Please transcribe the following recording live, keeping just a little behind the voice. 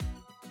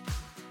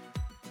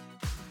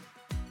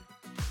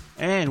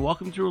And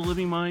welcome to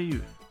Reliving My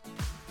Youth.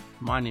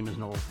 My name is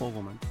Noel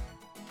Fogelman.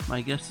 My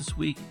guest this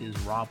week is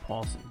Rob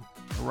Paulsen.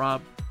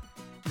 Rob,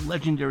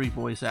 legendary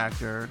voice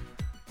actor.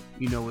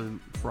 You know him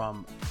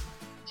from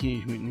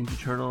Teenage Mutant Ninja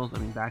Turtles. I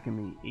mean, back in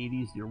the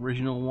 80s, the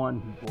original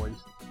one, he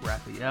voiced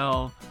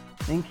Raphael.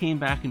 Then came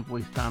back and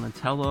voiced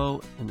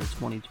Donatello in the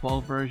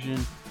 2012 version.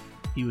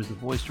 He was the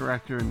voice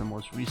director in the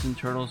most recent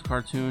Turtles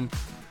cartoon.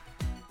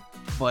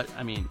 But,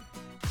 I mean,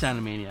 it's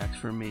Animaniacs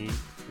for me.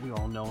 We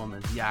all know him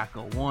as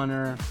Yakko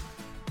Warner,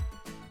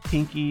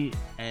 Pinky,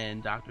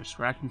 and Dr.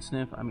 Scratch and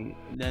Sniff. I mean,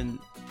 then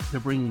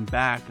they're bringing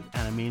back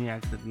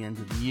Animaniacs at the end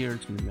of the year.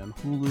 It's going to be on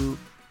Hulu.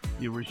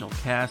 The original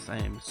cast, I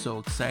am so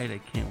excited. I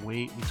can't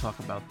wait. We talk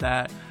about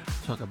that.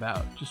 We talk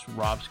about just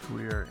Rob's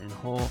career in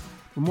whole.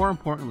 But more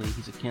importantly,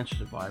 he's a cancer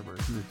survivor.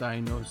 He was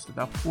diagnosed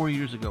about 4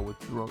 years ago with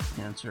throat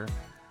cancer.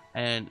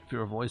 And if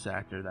you're a voice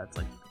actor, that's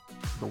like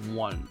the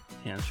one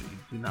cancer you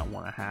do not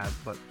want to have.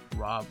 But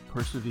Rob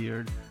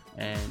persevered,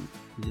 and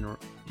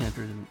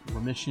cancer is in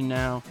remission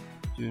now,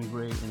 doing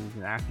great, and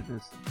he's an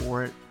activist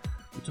for it.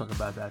 We talk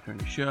about that during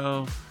the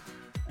show.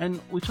 And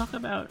we talk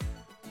about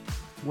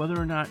whether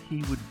or not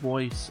he would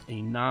voice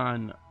a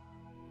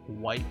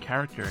non-white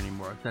character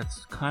anymore.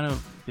 That's kind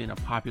of been a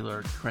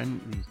popular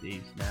trend these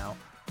days now.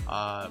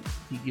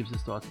 He gives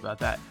his thoughts about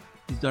that.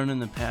 He's done it in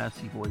the past.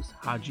 He voiced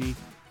Haji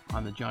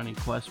on the Johnny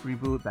Quest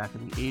reboot back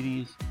in the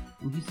 80s,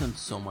 and he's done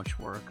so much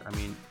work. I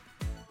mean,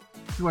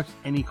 if you watch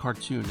any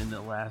cartoon in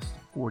the last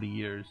 40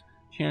 years,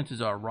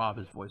 chances are Rob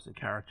has voiced a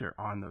character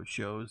on those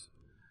shows.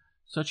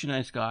 Such a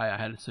nice guy. I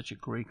had such a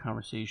great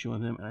conversation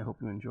with him, and I hope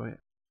you enjoy it.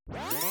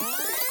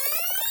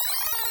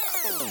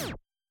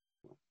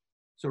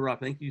 So Rob,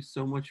 thank you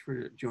so much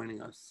for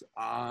joining us.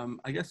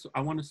 I guess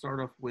I want to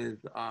start off with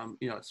a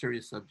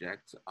serious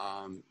subject.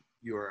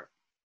 You're a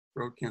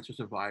throat cancer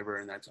survivor,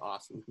 and that's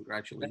awesome.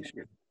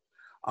 Congratulations.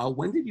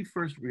 When did you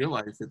first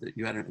realize that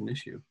you had an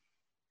issue?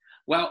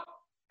 Well,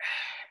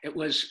 it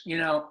was,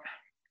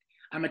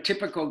 I'm a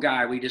typical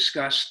guy. We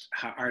discussed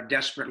our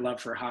desperate love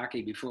for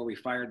hockey before we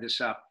fired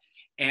this up.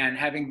 And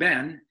having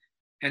been,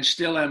 and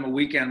still am, a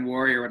weekend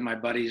warrior with my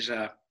buddies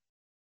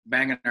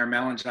banging our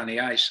melons on the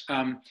ice,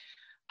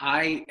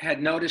 I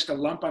had noticed a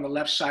lump on the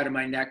left side of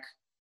my neck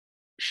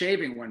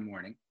shaving one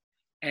morning.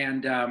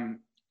 And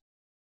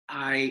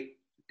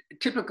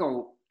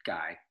typical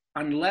guy,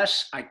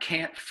 unless I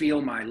can't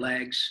feel my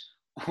legs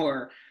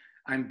or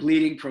I'm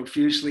bleeding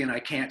profusely and I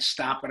can't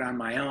stop it on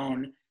my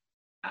own,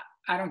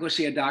 I don't go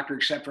see a doctor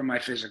except for my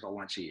physical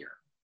once a year.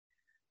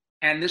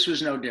 And this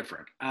was no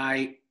different.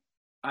 I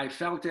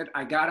felt it.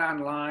 I got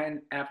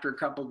online after a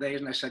couple of days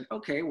and I said,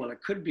 okay, well,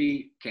 it could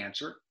be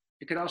cancer.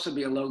 It could also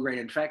be a low-grade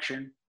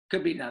infection.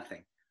 Could be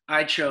nothing.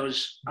 I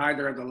chose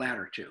either of the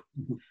latter two.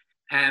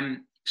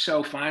 And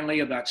so finally,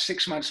 about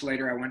 6 months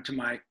later, I went to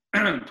my,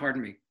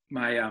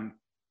 my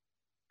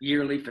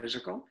yearly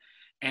physical.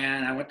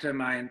 And I went to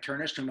my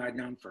internist, whom I'd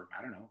known for,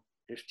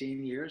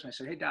 15 years. And I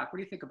said, hey, doc, what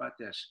do you think about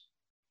this?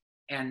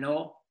 And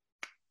Noel,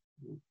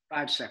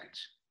 5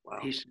 seconds. Wow.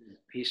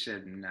 He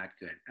said, not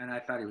good. And I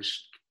thought he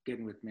was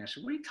kidding with me. I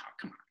said, what are you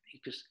talking about? He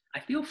goes,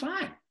 I feel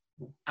fine.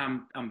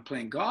 I'm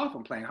playing golf.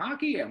 I'm playing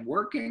hockey. I'm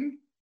working.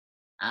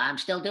 I'm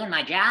still doing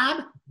my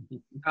job.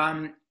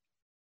 And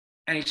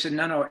he said,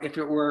 no, if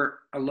it were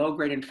a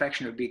low-grade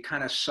infection, it would be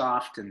kind of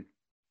soft and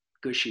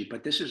gushy,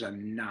 but this is a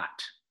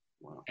knot.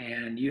 Wow.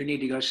 And you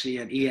need to go see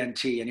an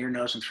ENT, an ear,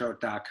 nose, and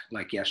throat doc,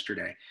 like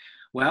yesterday.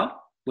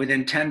 Well,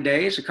 within 10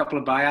 days, a couple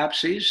of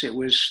biopsies, it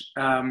was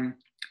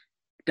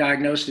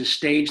diagnosed as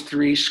stage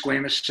 3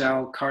 squamous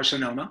cell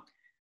carcinoma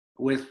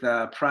with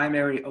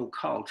primary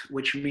occult,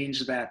 which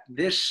means that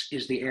this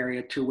is the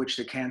area to which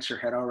the cancer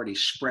had already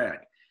spread.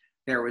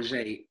 There was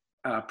a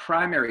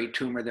primary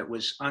tumor that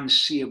was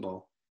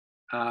unseeable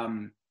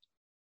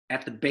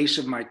at the base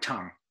of my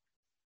tongue.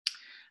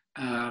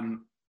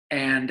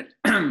 And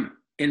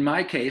in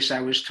my case, I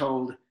was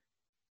told,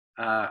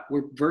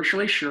 we're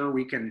virtually sure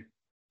we can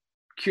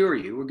cure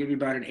you. We'll give you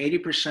about an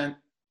 80%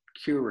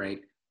 cure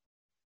rate.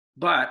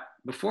 But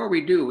before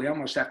we do, we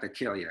almost have to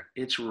kill you.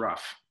 It's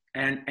rough.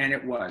 And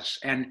it was.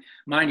 And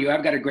mind you,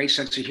 I've got a great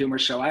sense of humor,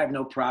 so I have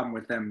no problem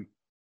with them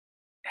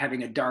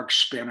having a dark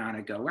spin on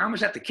it. Go, we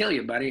almost have to kill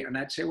you, buddy. And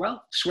I'd say,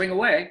 well, swing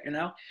away,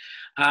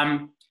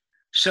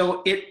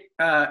 So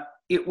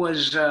it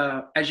was,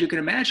 as you can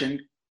imagine,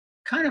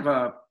 kind of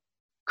a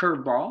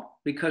curveball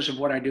because of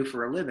what I do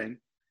for a living.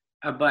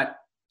 But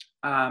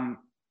I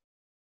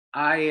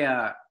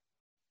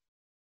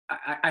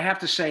have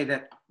to say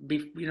that,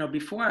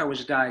 before I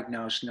was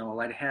diagnosed,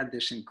 Noel, I'd had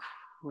this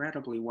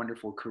incredibly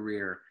wonderful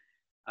career,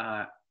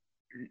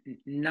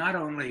 not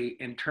only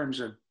in terms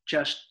of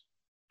just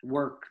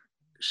work,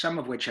 some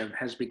of which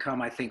has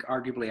become, I think,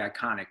 arguably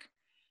iconic.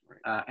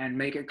 And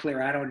make it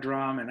clear, I don't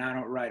draw them and I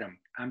don't write them.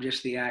 I'm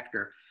just the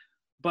actor.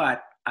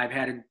 But I've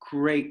had a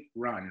great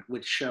run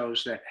with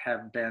shows that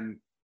have been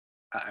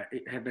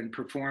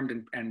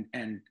performed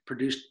and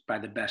produced by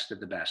the best of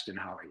the best in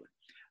Hollywood.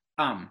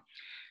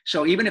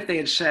 So even if they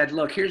had said,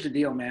 look, here's the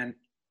deal, man,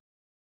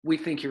 we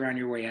think you're on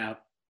your way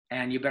out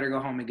and you better go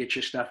home and get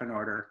your stuff in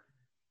order,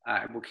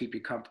 will keep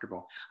you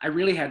comfortable. I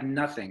really had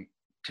nothing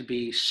to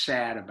be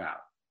sad about.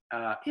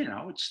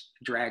 It's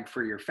drag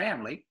for your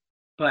family,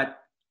 but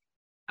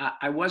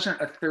I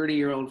wasn't a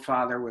 30-year-old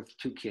father with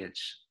 2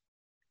 kids.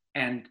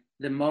 And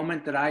the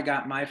moment that I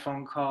got my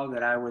phone call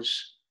that I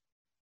was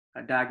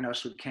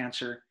diagnosed with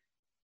cancer,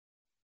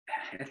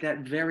 at that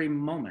very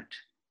moment,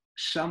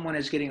 someone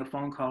is getting a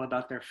phone call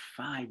about their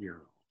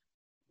 5-year-old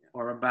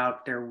or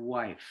about their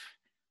wife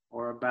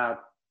or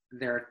about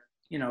their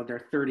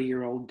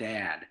 30-year-old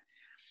dad.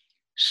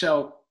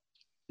 So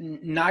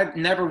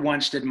never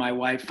once did my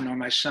wife nor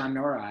my son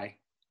nor I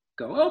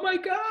go, oh my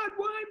God,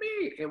 why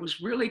me? It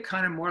was really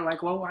kind of more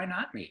like, well, why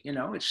not me?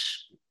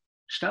 It's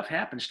stuff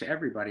happens to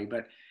everybody,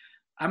 but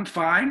I'm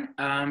fine.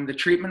 The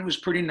treatment was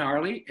pretty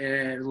gnarly,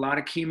 a lot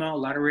of chemo, a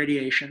lot of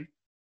radiation,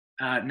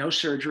 no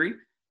surgery.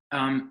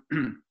 And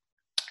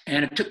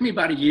it took me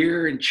about a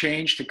year and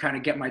change to kind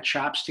of get my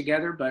chops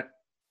together, but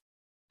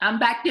I'm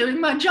back doing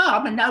my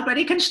job and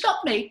nobody can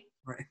stop me.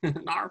 Right.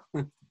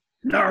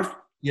 Narf.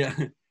 Yeah.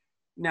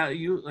 Now,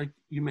 you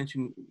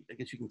mentioned, I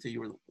guess you can say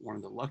you were one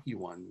of the lucky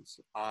ones,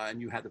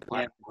 and you had the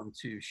platform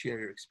to share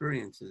your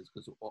experiences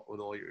with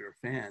all your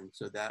fans,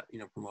 so that,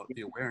 promote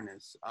the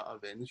awareness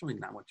of it. And there's really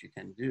not much you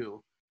can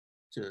do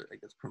to, I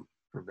guess,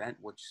 prevent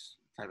which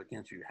type of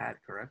cancer you had,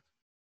 correct?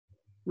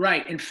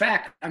 Right. In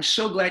fact, I'm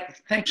so glad.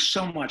 Thanks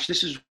so much.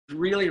 This is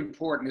really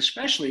important,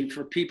 especially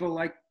for people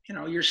like,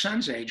 your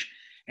son's age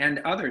and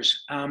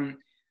others.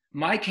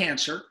 My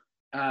cancer,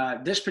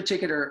 this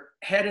particular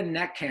head and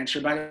neck cancer,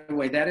 by the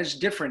way, that is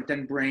different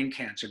than brain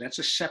cancer. That's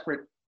a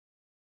separate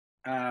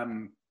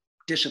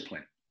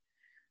discipline.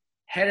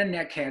 Head and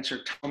neck cancer,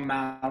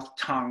 mouth,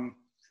 tongue,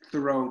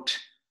 throat,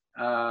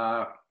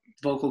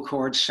 vocal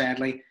cords,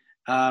 sadly.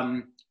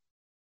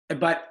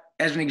 But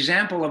as an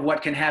example of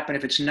what can happen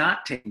if it's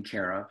not taken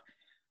care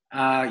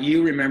of,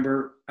 you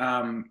remember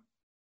our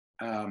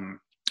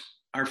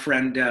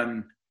friend,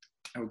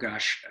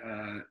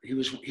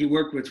 he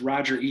worked with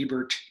Roger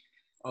Ebert.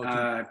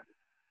 Roger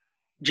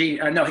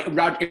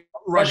Ebert.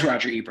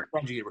 Roger Ebert,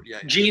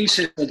 yeah. Gene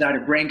Siskel died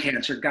of brain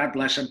cancer. God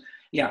bless him.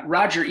 Yeah,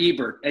 Roger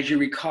Ebert, as you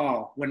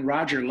recall, when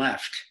Roger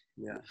left,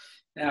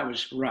 that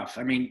was rough.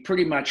 I mean,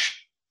 pretty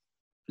much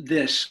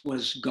this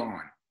was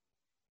gone.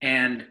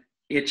 And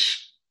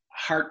it's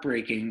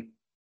heartbreaking,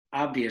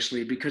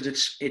 obviously, because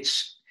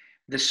it's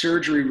the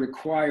surgery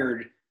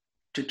required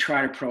to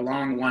try to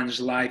prolong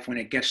one's life when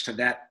it gets to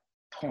that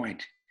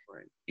point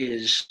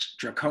is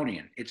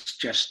draconian. It's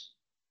just,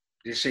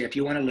 they say, if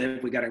you want to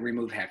live, we got to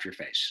remove half your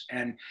face.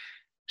 And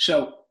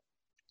so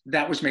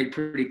that was made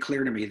pretty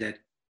clear to me that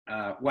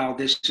while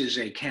this is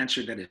a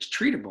cancer that is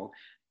treatable,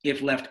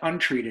 if left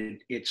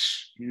untreated,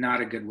 it's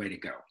not a good way to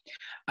go.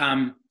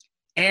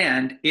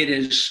 And it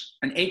is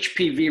an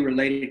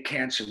HPV-related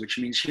cancer, which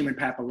means human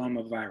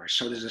papilloma virus.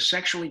 So there's a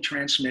sexually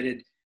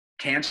transmitted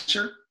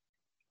cancer.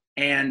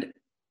 And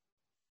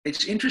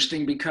it's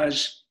interesting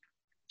because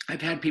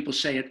I've had people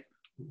say it,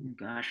 oh,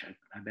 gosh,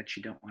 I bet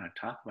you don't want to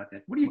talk about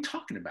that. What are you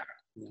talking about?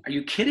 Are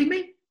you kidding me?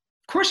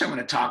 Of course I want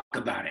to talk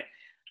about it.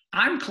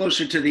 I'm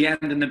closer to the end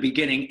than the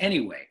beginning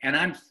anyway, and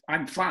I'm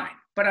fine.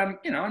 But I'm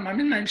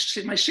in my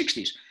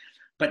 60s.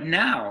 But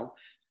now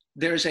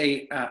there's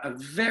a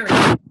very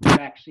good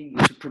vaccine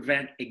to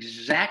prevent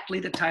exactly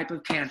the type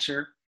of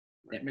cancer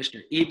that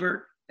Mr.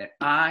 Ebert, that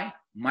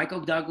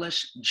Michael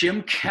Douglas,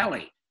 Jim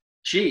Kelly.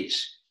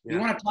 Geez, you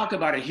want to talk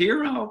about a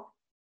hero?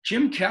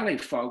 Jim Kelly,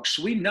 folks,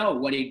 we know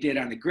what he did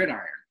on the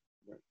gridiron.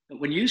 But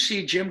when you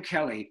see Jim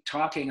Kelly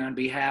talking on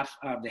behalf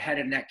of the Head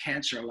and Neck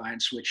Cancer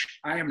Alliance, which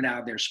I am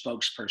now their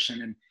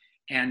spokesperson,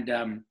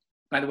 and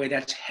by the way,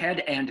 that's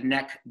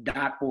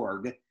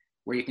headandneck.org,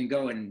 where you can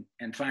go and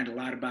find a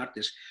lot about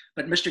this.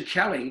 But Mr.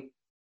 Kelly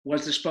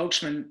was the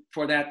spokesman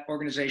for that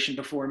organization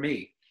before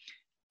me.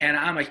 And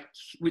I'm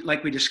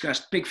like we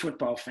discussed, big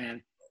football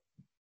fan.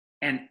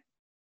 And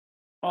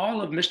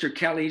all of Mr.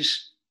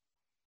 Kelly's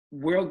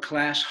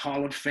world-class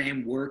Hall of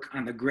Fame work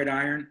on the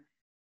gridiron,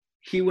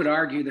 he would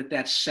argue that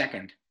that's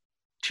second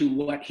to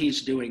what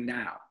he's doing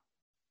now.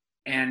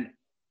 And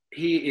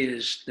he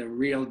is the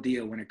real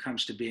deal when it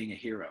comes to being a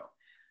hero.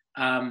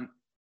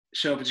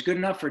 So if it's good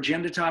enough for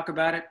Jim to talk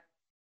about it,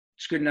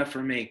 it's good enough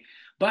for me.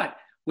 But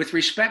with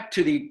respect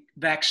to the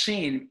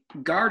vaccine,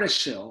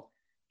 Gardasil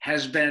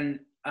has been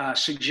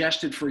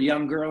suggested for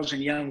young girls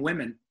and young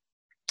women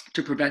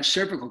to prevent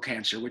cervical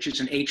cancer, which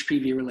is an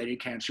HPV-related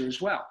cancer as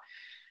well.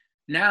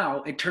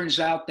 Now, it turns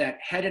out that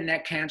head and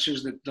neck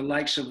cancers, the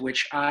likes of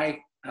which I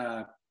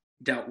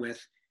dealt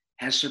with,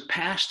 has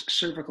surpassed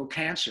cervical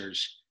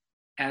cancers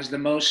as the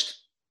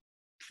most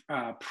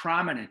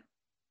prominent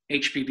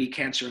HPV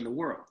cancer in the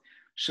world.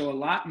 So a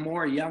lot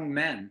more young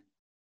men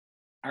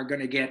are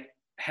going to get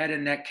head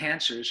and neck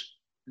cancers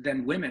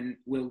than women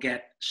will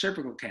get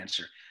cervical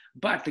cancer.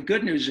 But the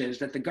good news is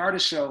that the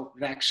Gardasil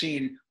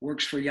vaccine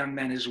works for young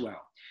men as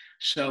well.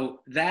 So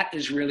that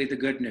is really the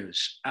good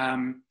news.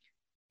 And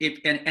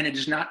it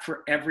is not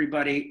for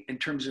everybody in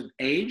terms of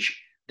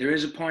age. There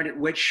is a point at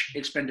which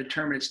it's been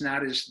determined it's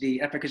not, as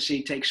the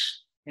efficacy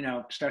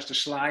starts to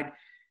slide,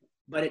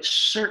 but it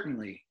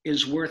certainly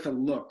is worth a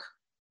look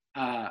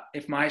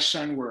if my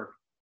son were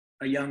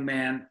a young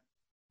man,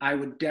 I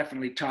would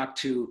definitely talk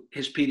to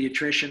his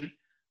pediatrician.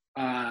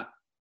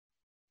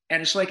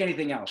 And it's like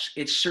anything else.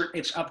 It's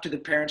up to the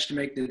parents to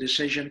make the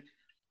decision.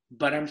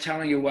 But I'm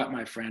telling you what,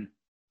 my friend,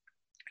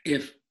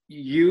 if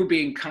you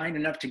being kind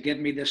enough to give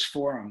me this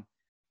forum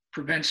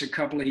prevents a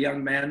couple of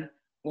young men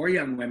or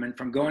young women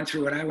from going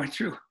through what I went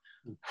through,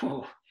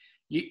 oh,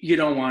 you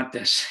don't want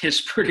this.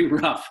 It's pretty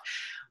rough.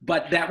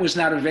 But that was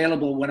not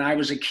available when I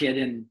was a kid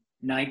in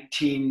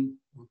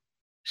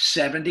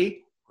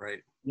 1970.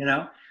 Right. You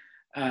know,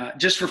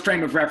 just for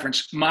frame of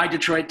reference, my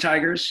Detroit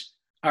Tigers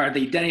are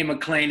the Denny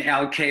McClain,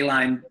 Al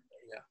Kaline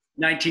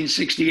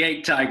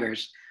 1968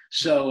 Tigers.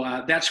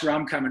 So that's where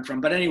I'm coming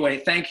from. But anyway,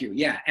 thank you.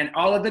 Yeah. And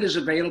all of it is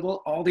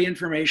available, all the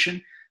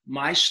information,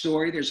 my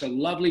story. There's a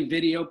lovely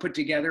video put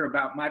together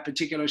about my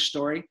particular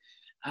story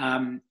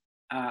at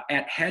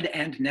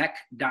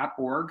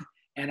headandneck.org.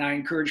 And I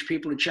encourage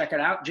people to check it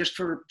out just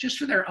for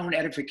their own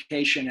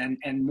edification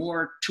and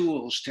more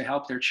tools to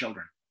help their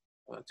children.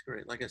 Well, that's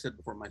great. Like I said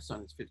before, my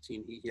son is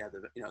 15. He had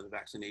the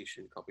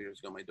vaccination a couple years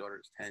ago. My daughter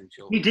is 10.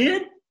 He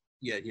did?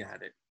 Yeah, he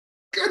had it.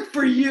 Good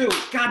for you.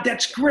 God,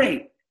 that's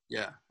great.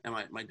 Yeah, and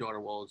my daughter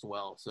will as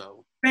well.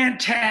 So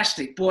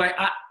fantastic, boy.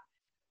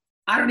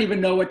 I don't even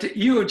know what to.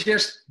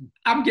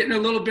 I'm getting a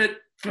little bit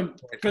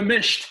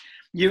famished.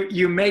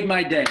 You made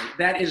my day.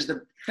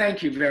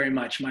 Thank you very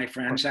much, my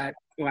friends.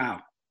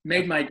 Wow,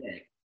 made my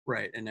day.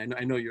 Right, and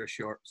I know your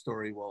short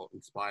story will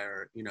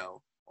inspire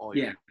all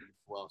your as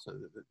well. So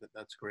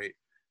that's great.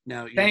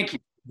 Now, thank you.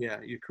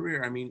 Yeah, your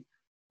career. I mean,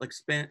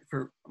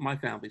 for my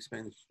family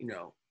spends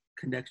the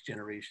next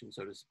generation,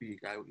 so to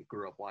speak. I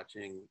grew up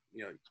watching,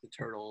 the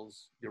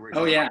Turtles, the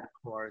original. Oh yeah. Of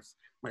course,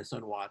 my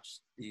son watched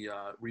the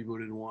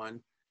rebooted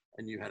one,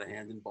 and you had a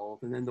hand in both.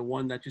 And then the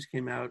one that just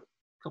came out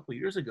a couple of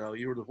years ago,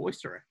 you were the voice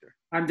director.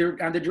 I'm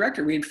the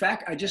director. In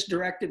fact, I just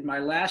directed my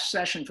last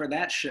session for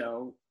that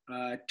show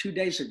 2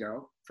 days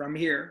ago from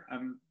here.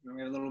 We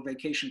have a little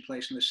vacation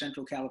place on the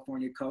Central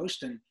California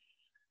coast, and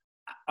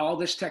all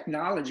this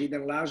technology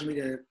that allows me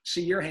to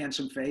see your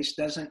handsome face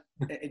doesn't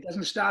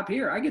stop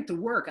here. I get to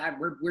work.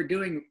 We're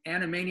doing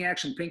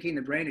Animaniacs and Pinky and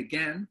the Brain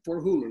again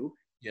for Hulu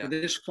for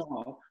this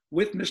fall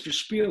with Mr.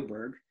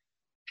 Spielberg.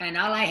 And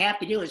all I have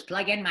to do is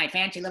plug in my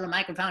fancy little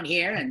microphone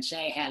here and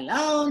say,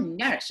 "Hello,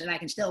 nurse," and I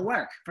can still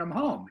work from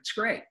home. It's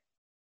great.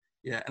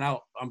 Yeah, and I'm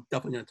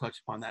definitely going to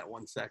touch upon that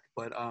one sec.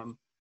 But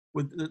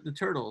with the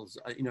Turtles,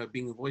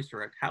 being the voice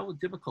director, how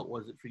difficult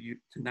was it for you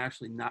to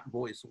naturally not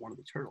voice one of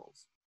the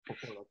Turtles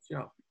before that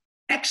show?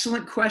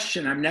 Excellent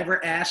question. I'm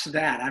never asked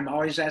that. I'm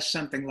always asked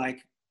something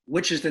like,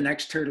 which is the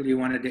next turtle you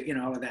want to do,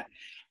 all of that.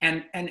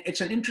 And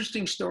it's an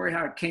interesting story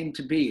how it came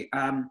to be.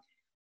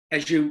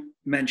 As you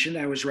mentioned,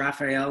 I was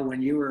Raphael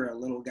when you were a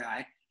little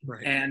guy.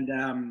 Right.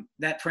 And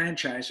that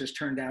franchise has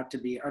turned out to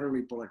be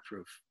utterly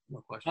bulletproof.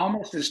 No question.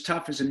 Almost as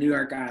tough as the New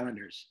York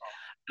Islanders.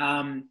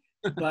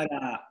 But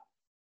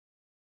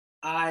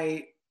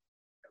I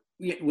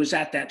was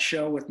at that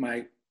show with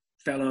my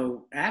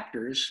fellow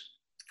actors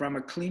from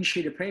a clean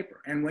sheet of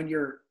paper. And when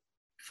you're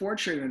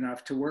fortunate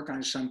enough to work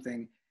on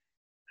something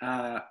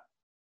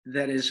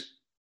that is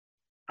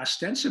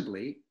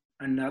ostensibly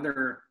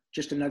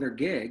just another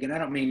gig, and I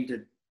don't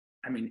mean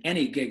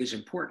any gig is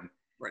important.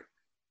 Right.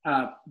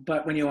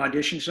 But when you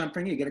audition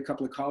something, you get a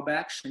couple of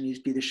callbacks, and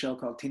you do the show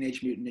called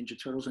Teenage Mutant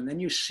Ninja Turtles, and then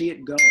you see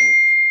it go.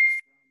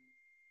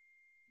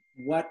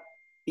 What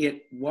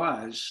it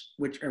was,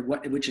 which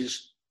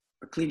is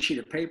a clean sheet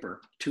of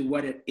paper, to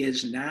what it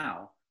is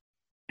now.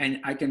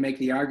 And I can make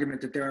the argument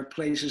that there are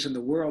places in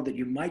the world that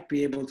you might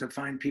be able to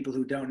find people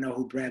who don't know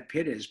who Brad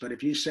Pitt is. But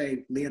if you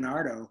say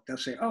Leonardo, they'll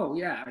say, "Oh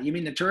yeah, you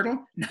mean the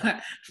turtle?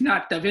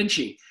 Not Da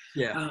Vinci."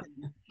 Yeah.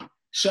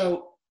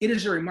 So it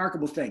is a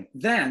remarkable thing.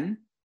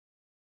 Then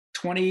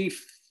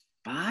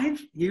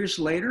 25 years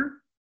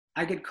later,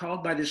 I get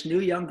called by this new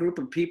young group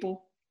of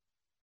people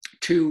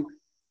to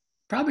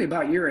probably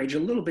about your age, a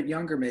little bit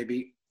younger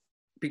maybe,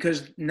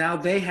 because now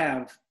they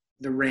have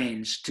the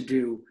reins to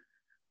do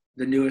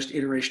the newest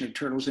iteration of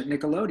Turtles at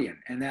Nickelodeon,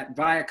 and that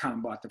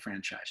Viacom bought the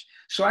franchise.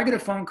 So I get a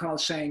phone call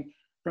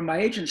from my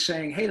agent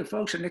saying, "Hey, the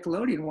folks at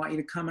Nickelodeon want you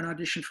to come and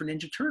audition for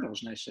Ninja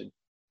Turtles." And I said,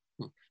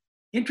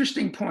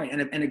 interesting point,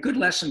 and a good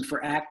lesson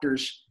for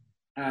actors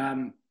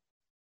and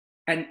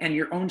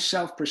your own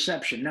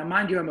self-perception. Now,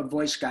 mind you, I'm a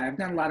voice guy. I've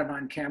done a lot of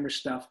on-camera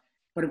stuff,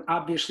 but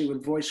obviously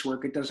with voice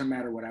work, it doesn't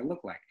matter what I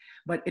look like.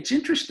 But it's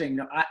interesting.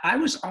 I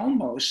was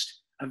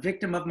almost a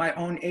victim of my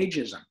own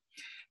ageism,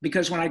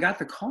 because when I got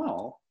the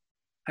call,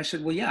 I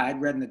said, well, yeah,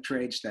 I'd read in the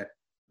trades that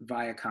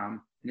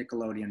Viacom,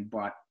 Nickelodeon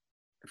bought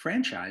the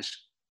franchise.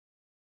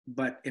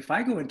 But if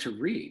I go in to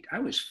read, I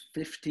was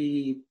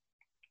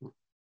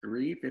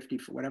 53,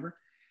 54, whatever.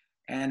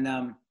 And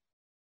I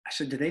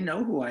said, do they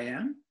know who I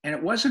am? And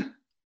it wasn't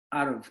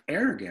out of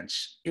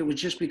arrogance. It was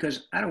just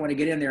because I don't want to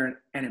get in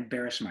there and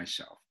embarrass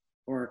myself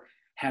or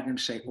have them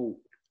say, "Oh,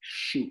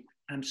 shoot,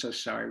 I'm so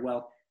sorry.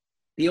 Well,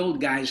 the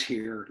old guy's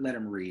here, let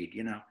him read,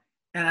 And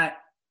it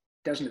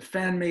doesn't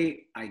offend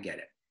me. I get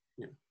it.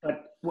 Yeah.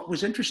 But what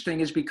was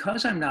interesting is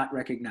because I'm not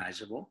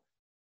recognizable,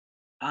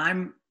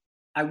 I'm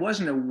I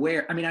wasn't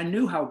aware. I mean, I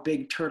knew how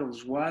big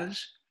Turtles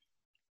was,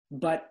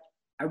 but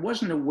I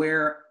wasn't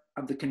aware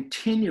of the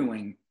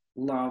continuing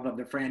love of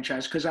the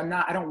franchise, because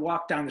I don't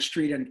walk down the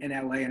street in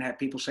LA and have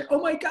people say,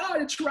 "Oh my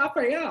God, it's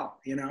Raphael,"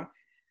 you know?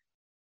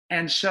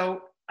 And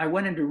so I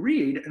went in to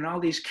read, and all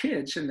these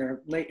kids in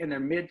their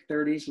mid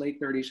 30s, late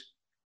 30s,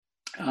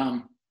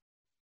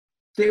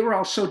 they were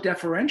all so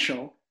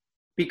deferential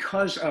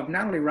because of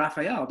not only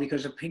Raphael,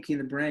 because of Pinky and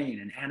the Brain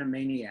and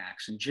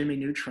Animaniacs and Jimmy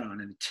Neutron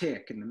and The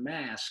Tick and The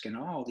Mask and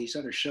all these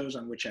other shows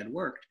on which I'd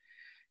worked.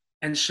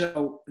 And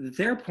so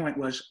their point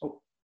was,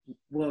 oh,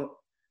 well,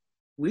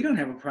 we don't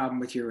have a problem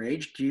with your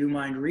age. Do you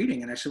mind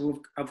reading? And I said,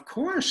 well, of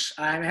course.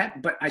 So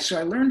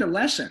I learned a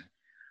lesson,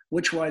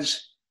 which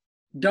was,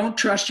 don't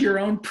trust your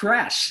own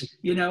press.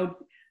 You know,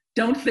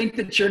 don't think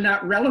that you're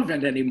not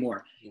relevant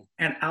anymore. Yeah.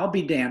 And I'll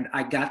be damned,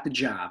 I got the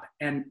job.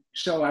 And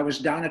so I was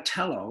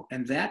Donatello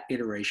in that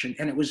iteration,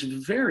 and it was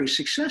very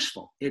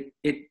successful. It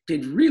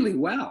did really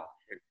well.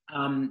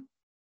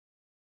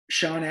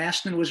 Sean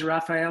Astin was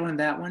Raphael in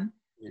that one.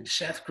 Yeah.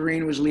 Seth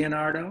Green was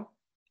Leonardo.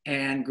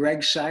 And Greg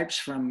Sipes,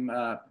 from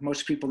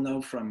most people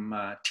know from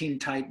Teen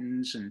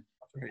Titans, and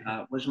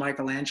was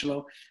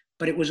Michelangelo.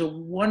 But it was a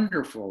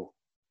wonderful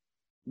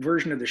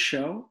version of the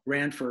show,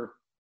 ran for,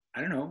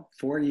 I don't know,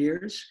 4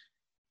 years.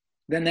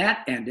 Then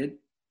that ended.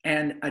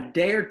 And a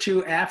day or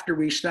two after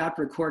we stopped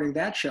recording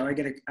that show, I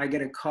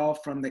get a call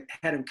from the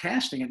head of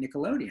casting at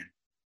Nickelodeon.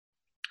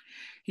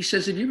 He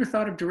says, have you ever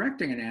thought of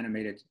directing an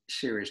animated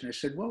series? And I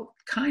said, well,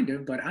 kind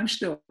of, but I'm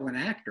still an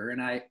actor,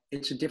 and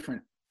it's a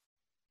different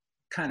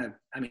kind of,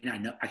 I mean,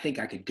 I think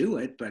I could do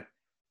it, but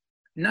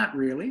not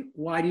really.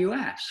 Why do you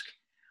ask?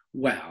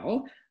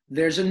 Well,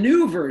 there's a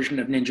new version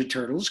of Ninja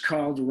Turtles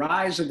called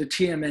Rise of the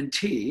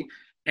TMNT,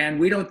 and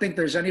we don't think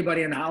there's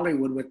anybody in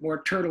Hollywood with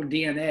more turtle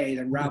DNA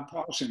than Rob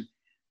Paulsen.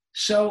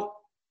 So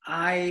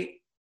I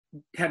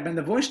have been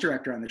the voice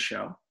director on the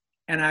show,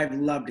 and I've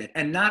loved it.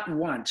 And not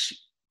once,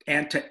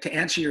 and to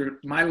answer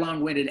my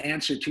long-winded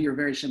answer to your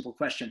very simple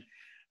question,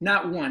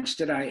 not once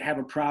did I have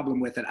a problem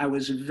with it. I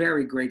was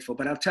very grateful.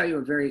 But I'll tell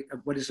you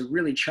what is a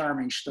really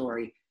charming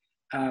story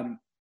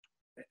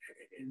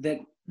that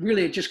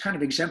really it just kind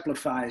of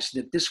exemplifies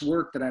that this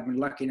work that I've been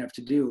lucky enough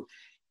to do,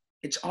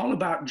 it's all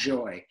about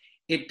joy.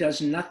 It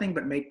does nothing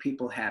but make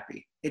people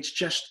happy. It's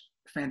just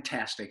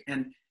fantastic.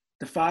 And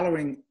the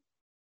following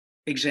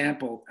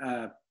example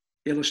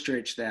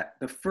illustrates that.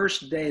 The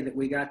first day that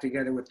we got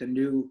together with the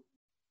new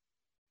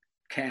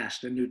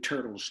cast, the new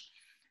Turtles,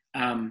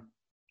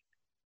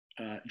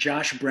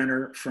 Josh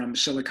Brenner from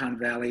Silicon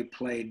Valley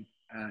played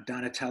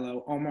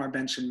Donatello. Omar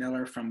Benson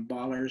Miller from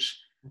Ballers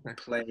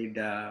played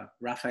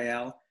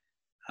Raphael.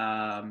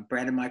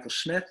 Brandon Michael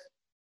Smith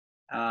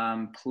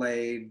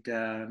played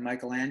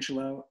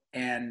Michelangelo,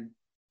 and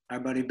our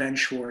buddy Ben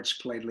Schwartz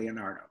played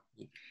Leonardo.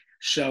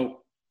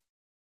 So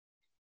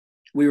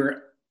we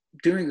were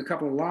doing a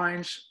couple of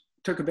lines,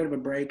 took a bit of a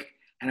break,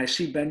 and I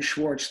see Ben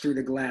Schwartz through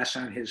the glass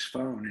on his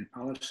phone, and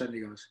all of a sudden he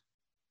goes,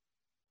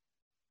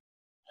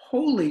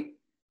 holy,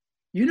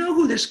 you know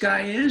who this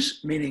guy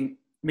is? Meaning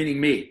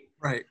me.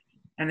 Right.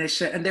 And they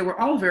said, and they were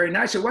all very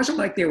nice. It wasn't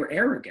like they were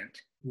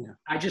arrogant. Yeah.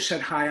 I just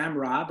said, hi, I'm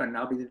Rob, and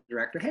I'll be the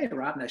director. Hey,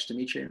 Rob, nice to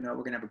meet you. No,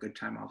 we're gonna have a good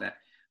time, all that.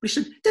 We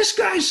said, this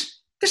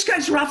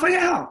guy's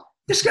Raphael.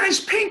 This guy's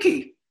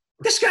Pinky.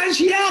 This guy's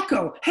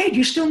Yakko. Hey, do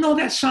you still know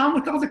that song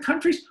with all the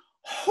countries?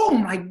 Oh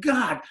my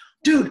God,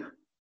 dude.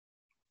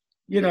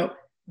 You know,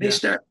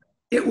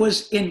 it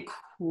was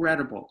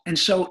incredible. And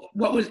so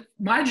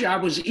my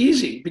job was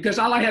easy, because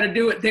all I had to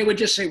do, they would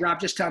just say, Rob,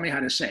 just tell me how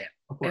to say it.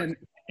 And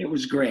it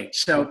was great.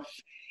 So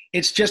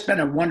it's just been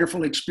a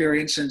wonderful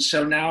experience. And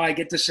so now I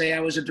get to say I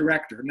was a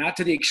director, not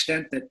to the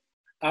extent that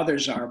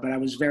others are, but I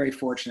was very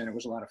fortunate. It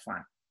was a lot of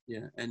fun.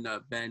 Yeah. And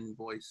Ben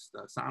voiced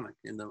Sonic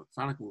in the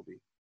Sonic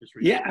movie.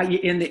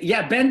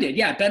 Ben did.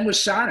 Yeah, Ben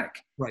was Sonic.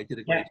 Right, did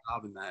a great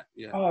job in that.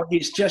 Yeah. Oh,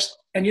 he's just,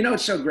 and you know,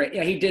 it's so great.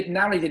 Yeah, he did.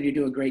 Not only did he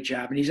do a great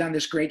job, and he's on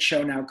this great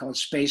show now called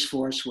Space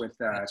Force with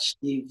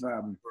Steve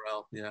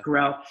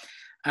Carell.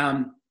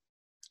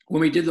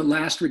 When we did the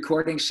last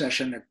recording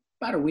session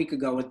about a week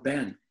ago with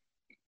Ben,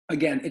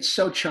 again, it's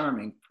so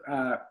charming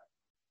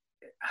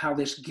how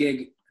this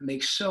gig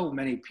makes so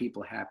many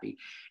people happy.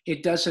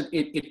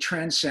 It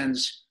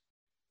transcends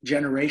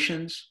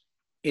generations.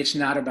 It's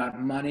not about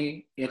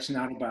money. It's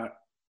not about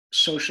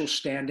social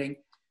standing.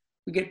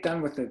 We get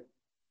done with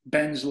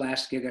Ben's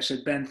last gig. I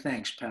said, Ben,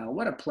 thanks, pal.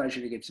 What a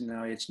pleasure to get to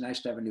know you. It's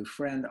nice to have a new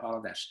friend, all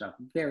of that stuff.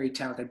 Very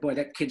talented. Boy,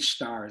 that kid's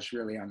star is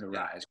really on the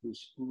rise.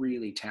 He's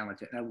really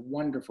talented and a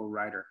wonderful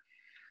writer.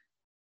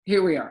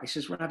 Here we are. He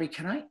says, Robbie,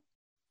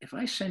 if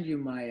I send you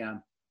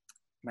my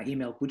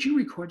email, would you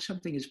record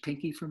something as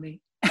Pinky for me?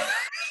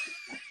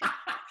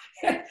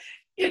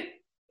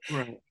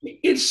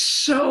 It's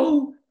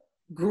so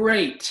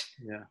great,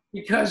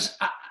 because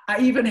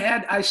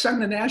I sung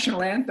the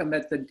national anthem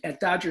at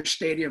Dodger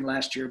Stadium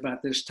last year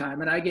about this time,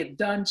 and I get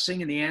done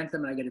singing the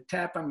anthem, and I get a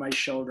tap on my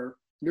shoulder.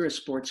 You're a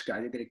sports guy,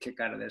 you get a kick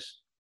out of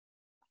this.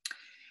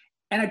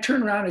 And I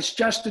turn around, it's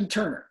Justin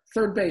Turner,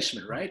 third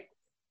baseman, right?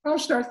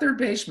 All-star third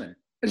baseman,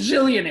 a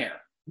zillionaire.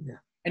 Yeah.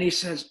 And he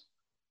says,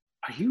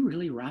 "Are you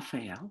really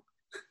Raphael?"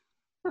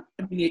 I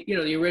mean,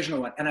 the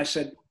original one. And I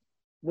said,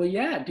 "Well,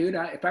 yeah, dude,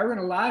 if I were going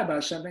to lie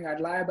about something,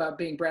 I'd lie about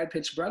being Brad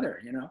Pitt's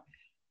brother, you know?"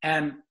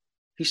 And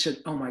he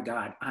said, "Oh my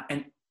God."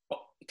 And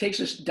he takes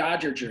this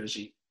Dodger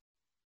jersey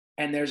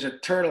and there's a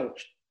turtle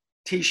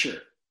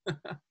t-shirt.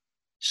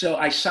 So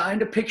I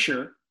signed a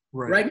picture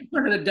right in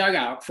front of the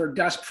dugout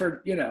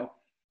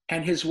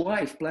and his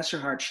wife, bless her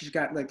heart, she's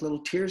got like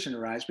little tears in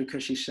her eyes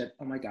because she said,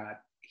 "Oh my God,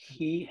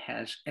 he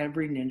has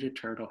every Ninja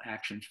Turtle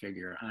action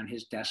figure on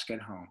his desk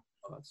at home."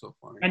 Oh, that's so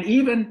funny. And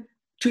even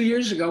 2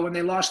 years ago when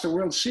they lost the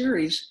World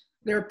Series,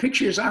 there are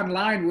pictures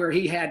online where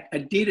he had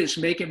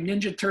Adidas make him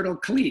Ninja Turtle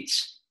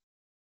cleats.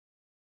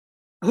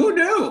 Who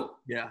knew?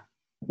 Yeah.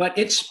 But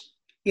it's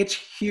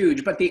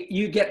huge. But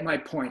you get my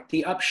point.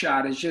 The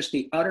upshot is just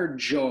the utter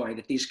joy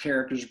that these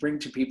characters bring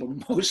to people,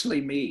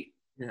 mostly me.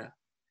 Yeah.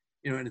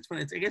 And it's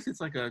funny. I guess it's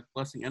like a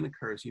blessing and a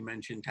curse. You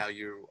mentioned how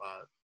you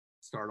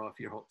start off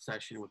your whole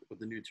session with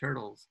the new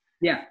Turtles.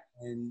 Yeah.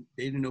 And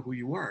they didn't know who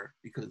you were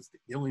because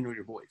they only know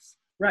your voice.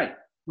 Right.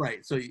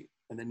 Right. So,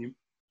 and then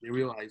they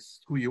realize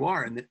who you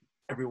are, and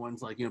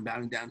everyone's like,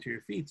 bowing down to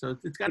your feet. So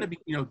it's got to be,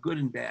 good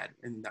and bad.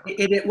 And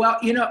well,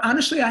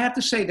 honestly, I have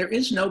to say there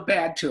is no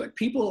bad to it.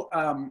 People,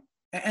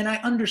 and I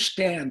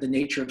understand the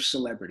nature of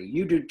celebrity.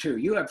 You do too.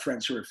 You have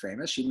friends who are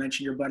famous. You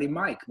mentioned your buddy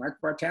Mike. Mark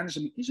Bartan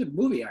he's a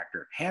movie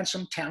actor,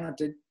 handsome,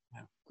 talented,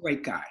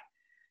 great guy,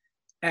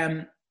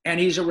 and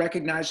he's a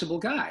recognizable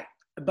guy.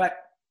 But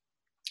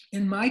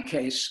in my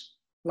case,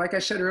 like I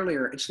said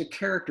earlier, it's the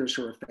characters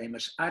who are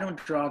famous. I don't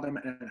draw them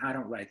and I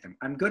don't write them.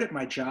 I'm good at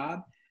my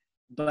job,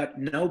 but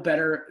no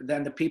better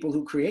than the people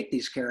who create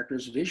these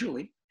characters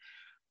visually.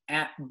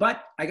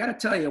 But I got to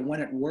tell you,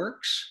 when it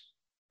works,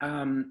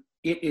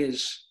 it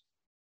is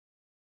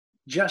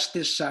just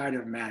this side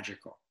of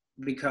magical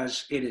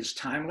because it is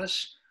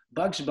timeless.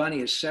 Bugs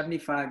Bunny is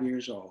 75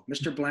 years old.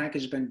 Mr. Blank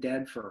has been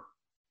dead for,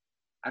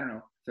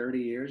 30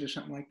 years or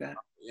something like that,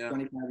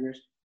 25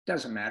 years.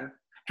 Doesn't matter.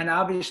 And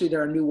obviously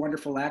there are new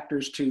wonderful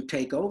actors to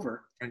take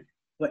over,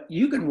 but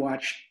you can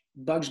watch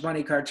Bugs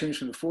Bunny cartoons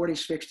from the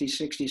 40s,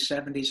 50s, 60s,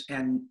 70s,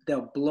 and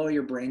they'll blow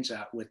your brains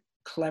out with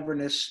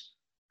cleverness,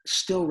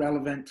 still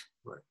relevant.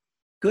 Right.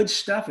 Good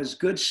stuff is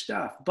good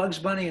stuff. Bugs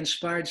Bunny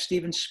inspired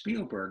Steven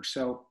Spielberg.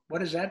 So what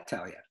does that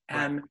tell you?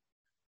 Right.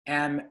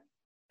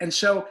 And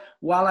so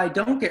while I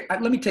don't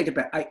let me take it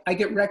back. I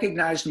get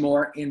recognized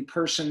more in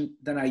person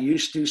than I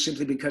used to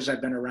simply because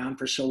I've been around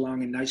for so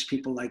long and nice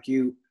people like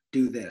you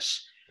do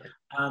this.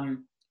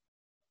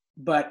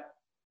 But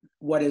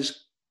what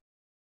is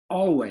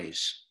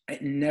always,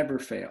 it never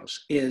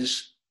fails,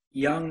 is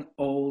young,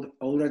 old,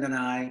 older than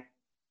I,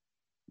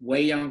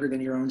 way younger than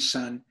your own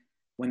son,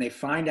 when they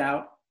find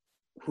out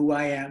who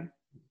I am,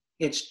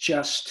 it's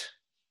just,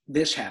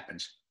 this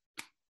happens.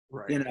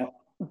 Right.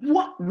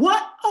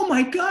 What? Oh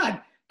my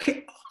God.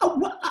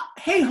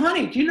 Hey,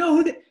 honey, do you know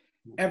who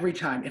every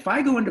time, if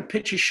I go in to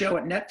pitch a show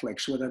at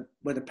Netflix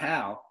with a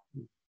pal,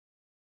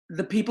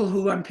 the people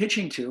who I'm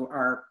pitching to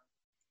are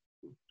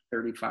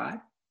 35.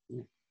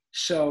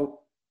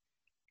 So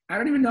I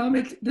don't even know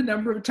the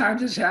number of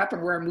times it's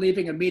happened where I'm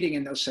leaving a meeting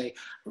and they'll say,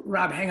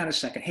 "Rob, hang on a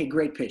second. Hey,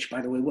 great pitch,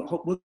 by the way.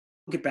 We'll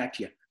get back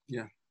to you."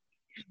 Yeah.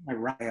 My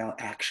Raphael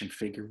action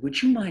figure.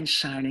 Would you mind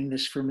signing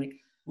this for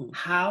me?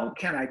 How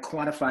can I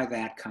quantify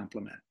that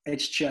compliment?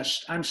 It's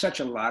just, I'm such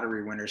a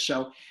lottery winner.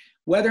 So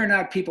whether or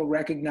not people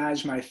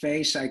recognize my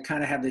face, I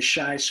kind of have this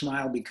shy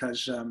smile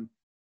because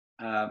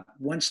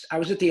once I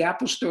was at the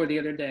Apple store the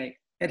other day.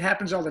 It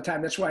happens all the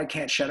time. That's why I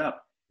can't shut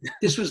up.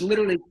 This was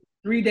literally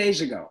 3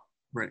 days ago.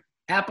 Right.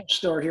 Apple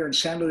store here in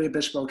San Luis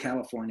Obispo,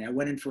 California. I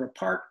went in for a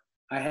part.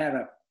 I had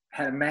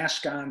a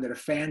mask on that a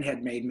fan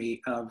had made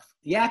me of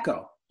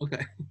Yakko.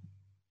 Okay.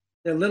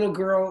 The little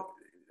girl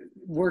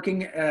working,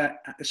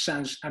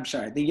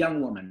 the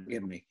young woman,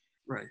 forgive me.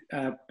 Right.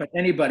 But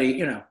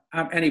anybody,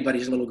 I'm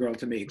anybody's little girl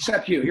to me,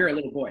 except you. You're a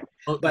little boy.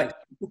 Okay. But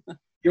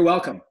you're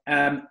welcome.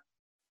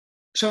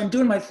 So I'm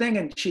doing my thing,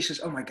 and she says,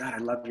 "Oh my God, I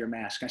love your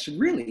mask." I said,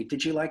 "Really?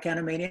 Did you like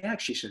Animaniacs?"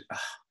 She said, "Oh,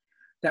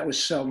 that was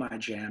so my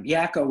jam.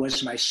 Yakko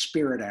was my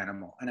spirit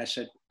animal." And I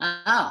said,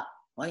 "Oh,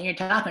 well, you're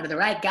talking to the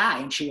right guy."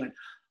 And she went,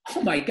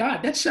 "Oh my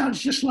God, that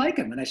sounds just like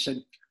him." And I said,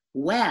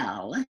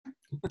 "Well,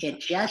 it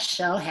just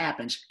so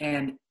happens."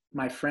 And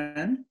my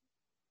friend,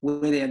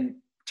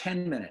 within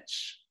 10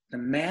 minutes, the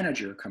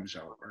manager comes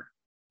over,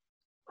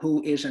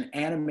 who is an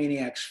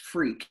Animaniacs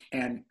freak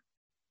and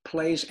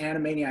plays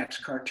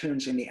Animaniacs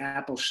cartoons in the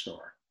Apple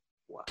store.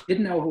 Wow.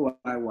 Didn't know who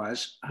I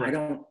was.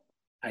 Right.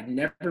 I'd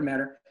never met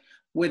her.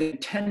 Within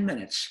 10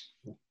 minutes,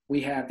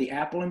 we have the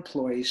Apple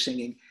employees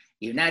singing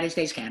United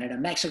States, Canada,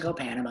 Mexico,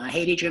 Panama,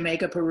 Haiti,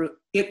 Jamaica, Peru.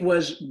 It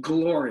was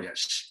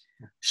glorious.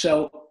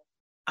 So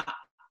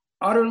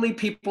utterly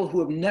people who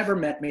have never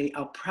met me,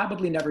 I'll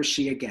probably never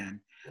see again.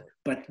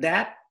 But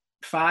that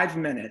 5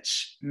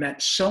 minutes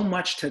meant so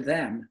much to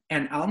them,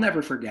 and I'll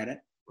never forget it.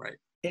 Right.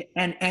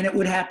 And it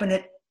would happen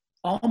at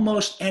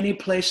almost any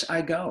place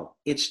I go.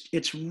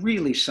 It's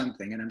really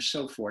something, and I'm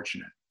so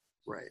fortunate.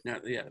 Right. Now,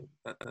 yeah,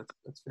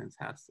 that's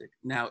fantastic.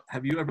 Now,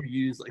 have you ever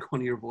used like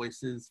one of your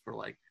voices for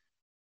like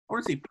I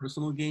want to say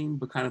personal gain,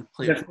 but kind of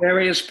play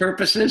nefarious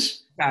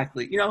purposes.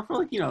 Exactly.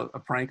 For like, a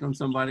prank on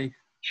somebody.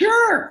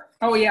 Sure.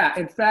 Oh yeah.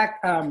 In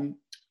fact,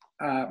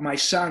 my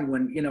son,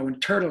 when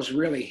Turtles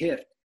really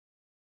hit,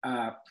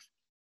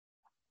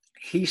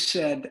 he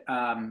said,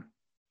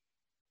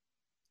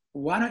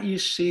 why don't you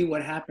see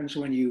what happens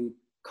when you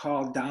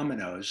call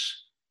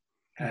Domino's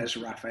as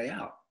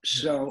Raphael?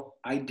 So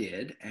I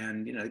did.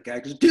 And, the guy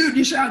goes, dude,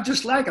 you sound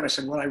just like him. I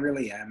said, well, I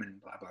really am.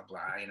 And blah, blah, blah.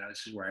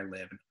 This is where I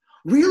live. And,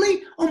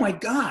 really? Oh my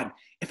God.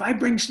 If I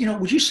bring,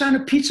 would you sign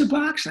a pizza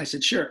box? And I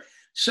said, sure.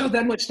 So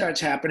then what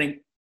starts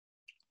happening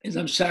is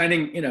I'm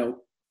signing,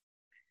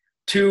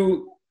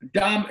 to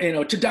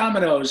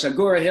Domino's,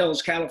 Agora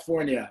Hills,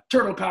 California,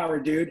 Turtle Power,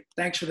 dude.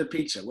 Thanks for the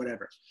pizza,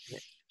 whatever. Yeah.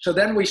 So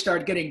then we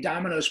start getting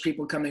Domino's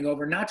people coming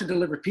over, not to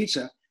deliver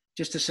pizza,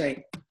 just to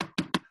say,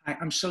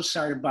 I'm so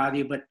sorry to bother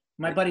you, but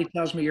my buddy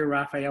tells me you're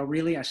Raphael.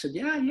 Really? I said,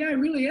 yeah, I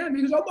really am.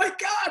 He goes, oh my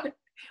God.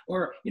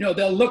 Or,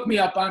 they'll look me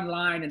up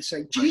online and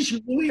say, geez,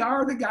 you really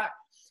are the guy.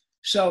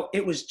 So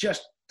it was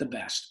just the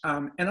best.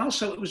 And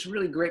also it was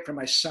really great for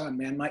my son,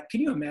 man. Can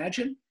you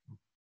imagine?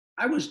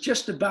 I was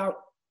just about,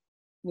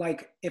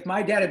 like, if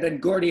my dad had been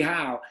Gordie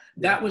Howe,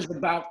 that was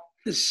about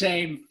the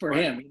same for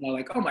him.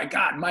 Like, oh my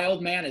God, my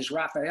old man is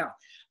Raphael.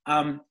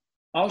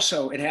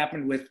 Also, it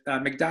happened with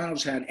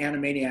McDonald's had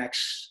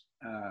Animaniacs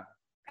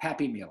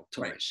Happy Meal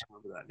toys. Right. I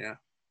remember that, yeah.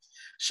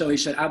 So he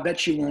said, I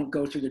bet you won't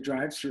go through the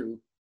drive-through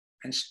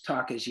and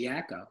talk as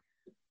Yakko.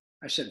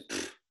 I said,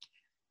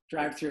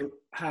 drive-through,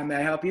 how may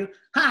I help you?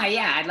 Hi,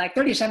 yeah, I'd like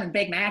 37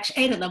 Big Macs,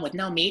 8 of them with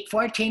no meat,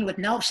 14 with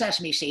no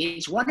sesame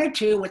seeds, 1 or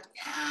 2 with,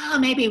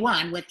 maybe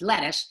 1 with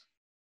lettuce.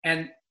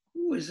 And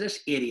who is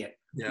this idiot?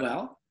 Yeah.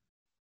 Well,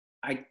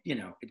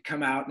 it'd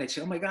come out and they'd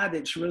say, oh my God,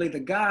 it's really the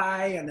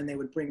guy. And then they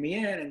would bring me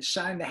in and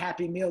sign the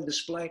Happy Meal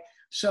display.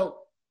 So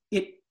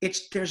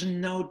there's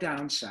no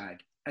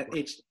downside. Right.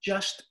 It's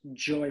just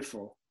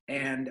joyful.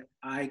 And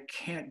I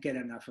can't get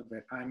enough of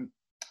it.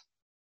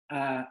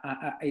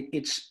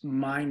 It's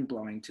mind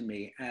blowing to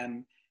me.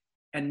 And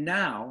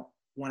now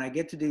when I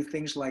get to do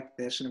things like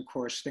this, and of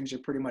course things are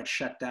pretty much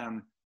shut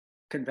down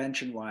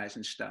convention wise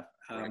and stuff.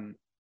 Right.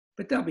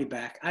 But they'll be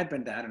back. I've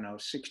been to, I don't know,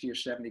 60 or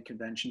 70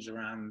 conventions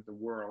around the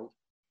world.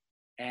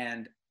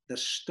 And the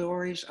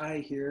stories I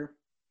hear,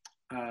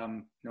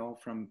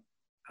 from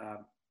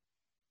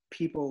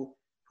people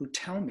who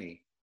tell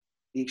me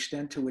the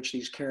extent to which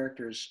these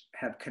characters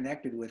have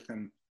connected with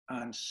them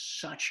on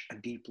such a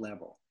deep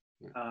level.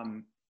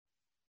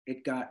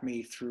 It got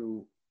me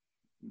through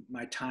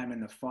my time in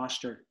the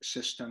foster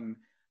system.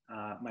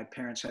 My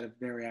parents had a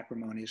very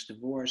acrimonious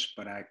divorce,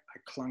 but I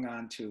clung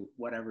on to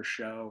whatever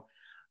show.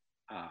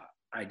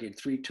 I did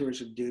 3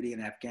 tours of duty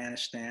in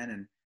Afghanistan,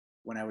 and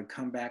when I would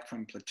come back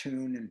from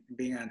platoon and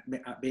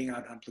being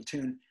out on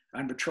platoon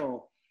on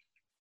patrol,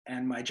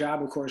 and my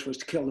job, of course, was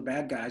to kill the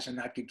bad guys and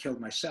not get killed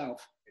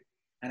myself.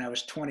 And I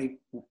was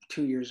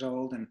 22 years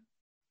old, and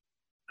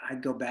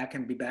I'd go back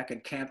and be back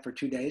at camp for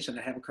 2 days, and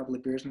I'd have a couple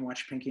of beers and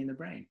watch Pinky and the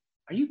Brain.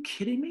 Are you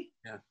kidding me?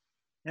 Yeah,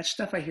 that's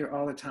stuff I hear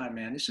all the time,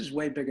 man. This is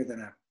way bigger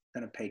than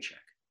a paycheck.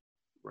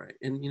 Right.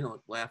 And,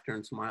 laughter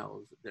and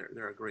smiles,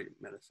 they're a great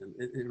medicine.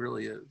 It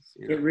really is.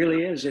 It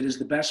really is. It is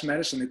the best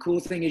medicine. The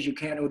cool thing is you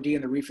can't OD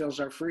and the refills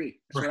are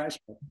free. That's right. What I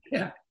said.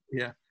 Yeah.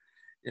 Yeah.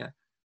 Yeah.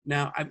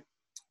 Now, I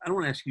don't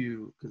want to ask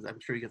you, because I'm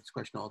sure you get this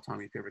question all the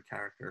time, your favorite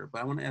character,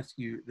 but I want to ask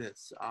you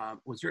this.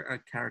 Was there a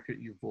character that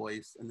you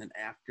voiced and then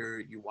after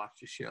you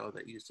watched the show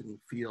that you just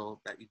didn't feel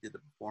that you did the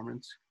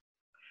performance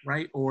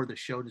right? Or the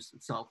show just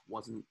itself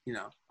wasn't,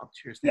 up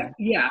to your standard?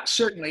 Yeah,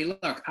 certainly.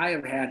 Look, I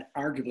have had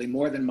arguably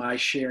more than my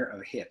share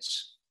of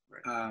hits.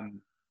 Right.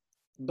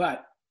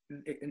 But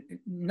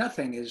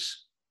nothing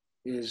is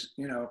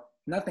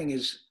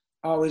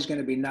always going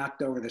to be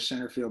knocked over the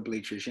center field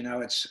bleachers.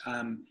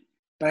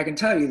 But I can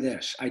tell you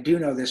this, I do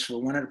know this for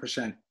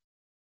 100%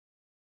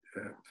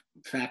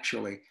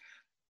 factually.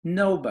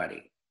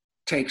 Nobody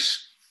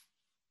takes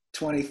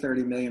 20,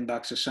 30 million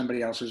bucks of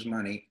somebody else's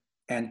money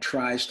and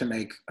tries to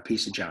make a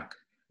piece of junk.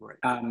 Right.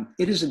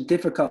 It is a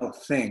difficult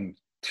thing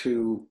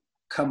to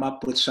come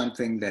up with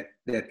something that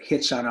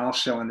hits on all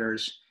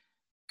cylinders,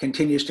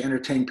 continues to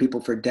entertain people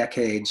for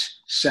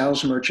decades,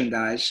 sells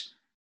merchandise.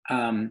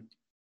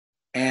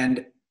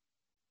 And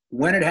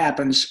when it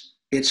happens,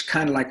 it's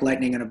kind of like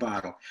lightning in a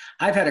bottle.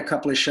 I've had a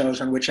couple of shows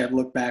on which I've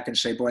looked back and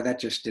say, boy, that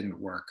just didn't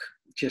work.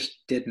 Just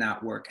did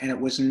not work. And it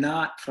was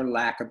not for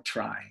lack of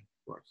trying,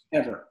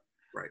 ever.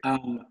 Right.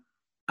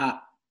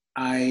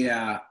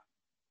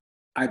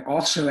 I've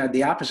also had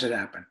the opposite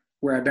happen,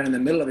 where I've been in the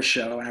middle of a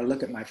show and I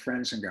look at my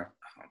friends and go,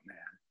 oh man,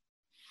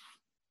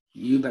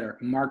 you better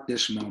mark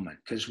this moment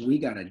because we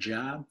got a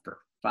job for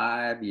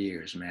 5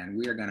 years, man.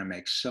 We are going to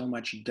make so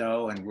much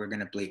dough and we're going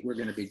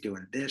to be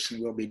doing this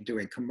and we'll be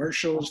doing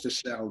commercials to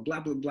sell blah,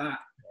 blah, blah.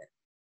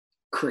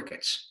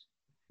 Crickets.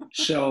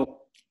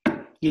 So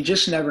you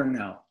just never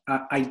know.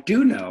 I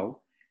do know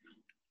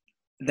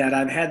that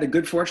I've had the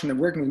good fortune of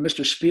working with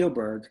Mr.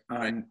 Spielberg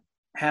on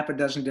half a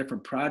dozen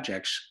different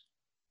projects.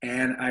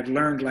 And I've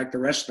learned, like the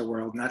rest of the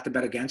world, not to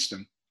bet against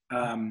him.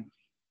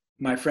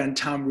 my friend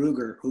Tom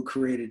Ruger, who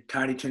created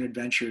Tiny Toon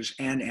Adventures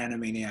and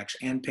Animaniacs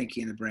and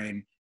Pinky and the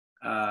Brain,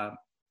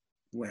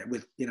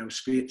 with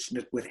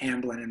with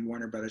Amblin and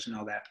Warner Brothers and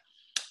all that,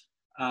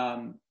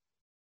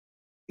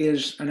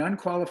 is an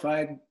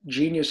unqualified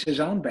genius, his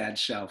own bad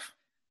self.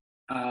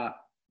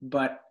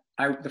 But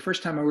the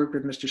first time I worked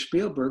with Mr.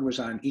 Spielberg was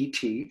on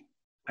E.T.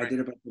 I did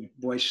a bunch of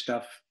voice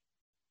stuff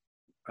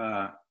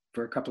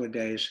for a couple of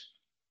days.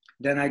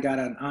 Then I got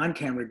an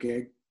on-camera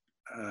gig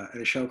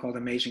at a show called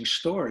Amazing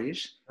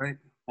Stories. Right.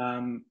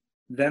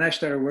 Then I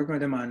started working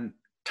with him on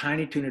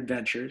Tiny Toon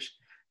Adventures,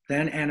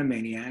 then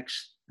Animaniacs,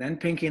 then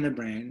Pinky and the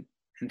Brain,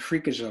 and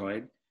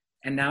Freakazoid,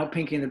 and now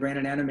Pinky and the Brain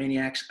and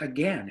Animaniacs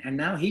again. And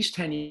now he's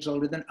 10 years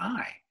older than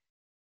I.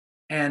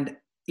 And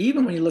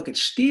even when you look at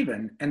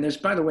Steven, and there's,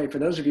 by the way, for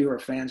those of you who are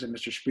fans of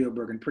Mr.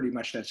 Spielberg, and pretty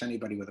much that's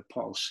anybody with a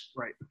pulse,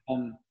 right?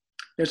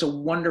 There's a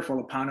wonderful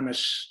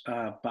eponymous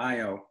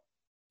bio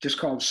just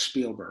called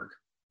Spielberg.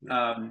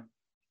 From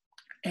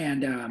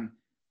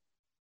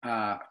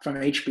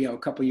HBO a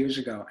couple years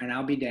ago, and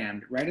I'll be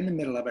damned, right in the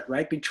middle of it,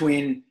 right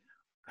between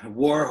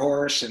War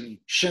Horse and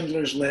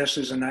Schindler's List,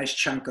 is a nice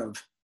chunk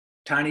of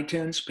Tiny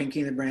Toons,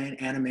 Pinky and the Brain,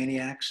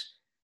 Animaniacs.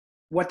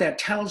 What that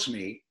tells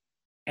me,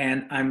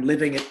 and I'm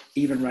living it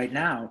even right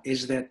now,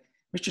 is that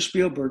Mr.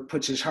 Spielberg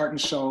puts his heart and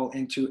soul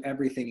into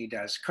everything he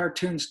does.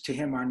 Cartoons to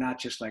him are not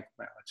just like,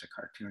 well, it's a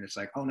cartoon. It's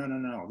like, oh,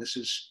 no, this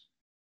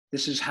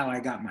is how I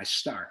got my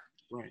start.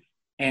 Right.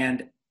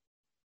 And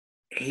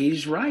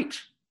he's right.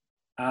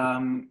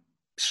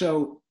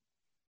 So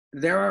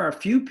there are a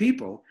few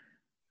people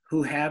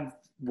who have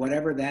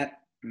whatever that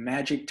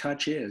magic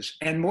touch is.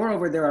 And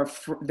moreover,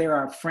 there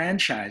are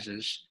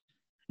franchises.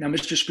 Now,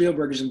 Mr.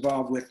 Spielberg is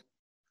involved with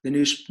the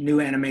new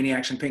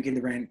Animaniacs and Pinky and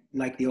the Brain,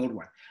 like the old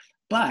one.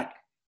 But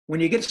when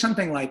you get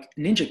something like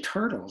Ninja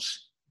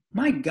Turtles,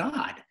 my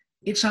God,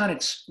 it's on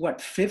its,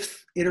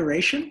 fifth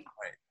iteration?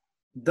 Right.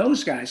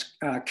 Those guys,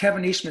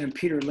 Kevin Eastman and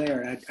Peter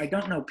Laird, I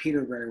don't know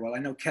Peter very well. I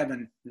know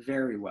Kevin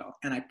very well.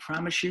 And I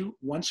promise you,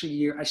 once a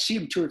year, I see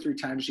him 2 or 3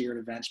 times a year at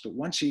events, but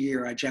once a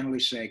year, I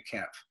generally say,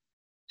 Kev,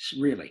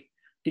 really,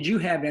 did you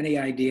have any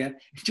idea?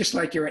 Just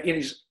like you're,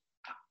 yeah.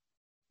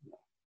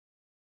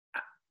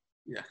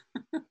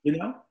 You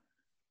know?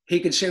 He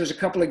could say it was a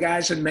couple of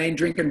guys in Maine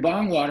drinking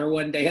bong water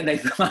one day, and they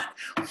thought,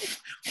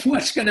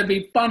 what's going to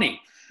be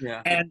funny?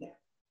 Yeah.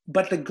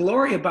 But the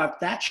glory about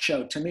that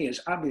show to me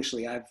is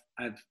obviously I've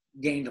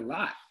gained a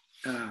lot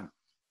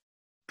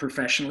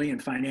professionally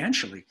and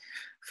financially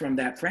from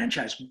that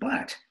franchise.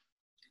 But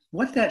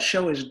what that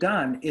show has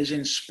done is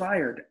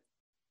inspired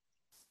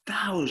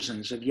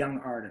thousands of young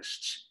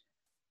artists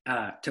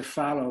to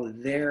follow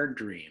their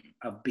dream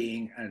of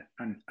being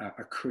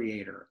a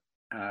creator,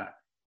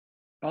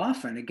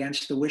 often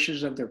against the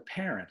wishes of their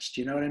parents.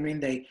 Do you know what I mean?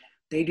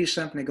 They do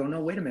something, they go,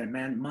 no, wait a minute,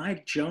 man,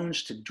 Mike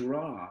Jones to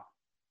draw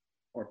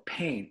or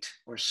paint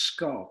or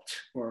sculpt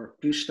or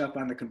do stuff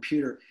on the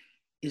computer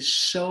is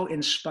so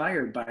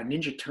inspired by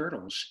Ninja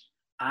Turtles.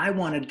 I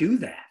want to do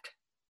that.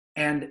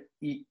 And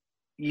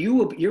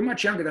you're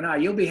much younger than I.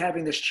 You'll be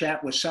having this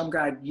chat with some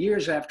guy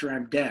years after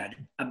I'm dead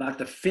about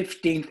the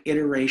 15th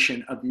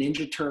iteration of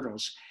Ninja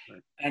Turtles,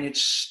 right. And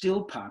it's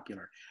still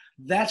popular.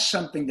 That's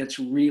something that's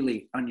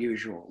really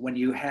unusual when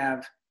you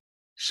have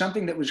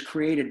something that was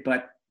created,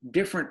 but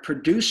different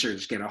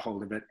producers get a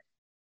hold of it,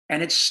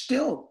 and it's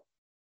still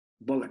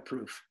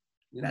bulletproof.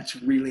 Yeah. That's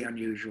really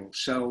unusual.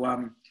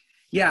 So,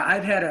 yeah,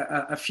 I've had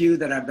a few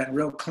that have been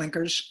real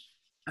clinkers,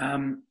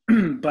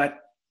 but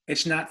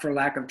it's not for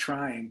lack of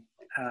trying.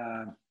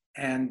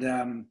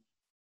 And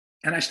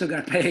I still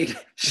got paid.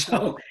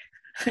 So,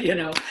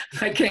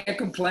 I can't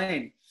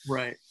complain.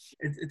 Right.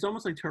 It's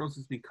almost like Turtles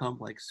has become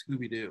like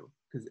Scooby-Doo,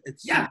 because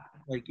it's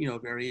like,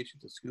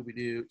 variations of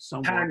Scooby-Doo,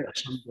 some work,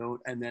 some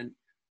don't. And then,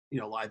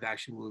 live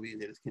action movie,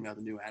 they just came out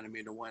the new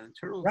animated one. And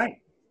Turtles, right.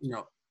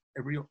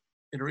 Every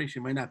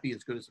iteration might not be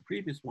as good as the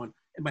previous one.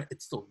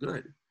 It's still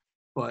good.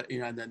 But,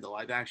 and then the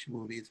live action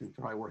movies, and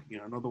probably working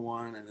on another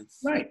one, and it's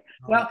right.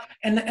 Well,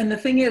 and the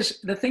thing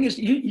is,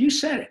 you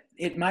said it.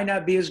 It might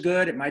not be as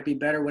good. It might be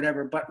better,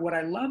 whatever. But what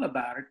I love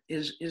about it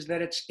is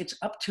that it's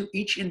up to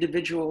each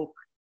individual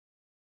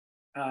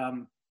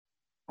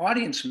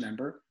audience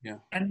member,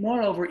 and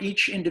moreover,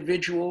 each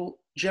individual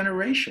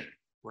generation,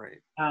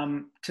 right?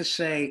 To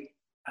say,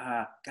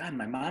 God,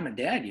 my mom and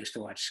dad used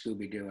to watch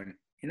Scooby-Doo, and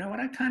you know what,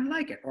 I kind of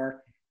like it,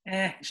 or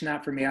it's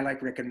not for me. I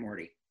like Rick and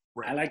Morty.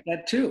 Right. I like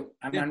that too.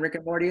 I'm on Rick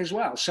and Morty as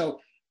well. So,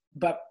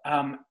 but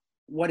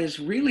what is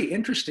really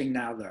interesting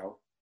now, though,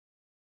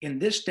 in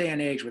this day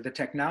and age with the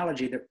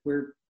technology that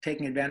we're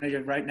taking advantage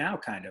of right now,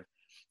 kind of,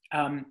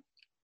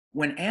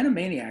 when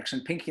Animaniacs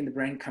and Pinky and the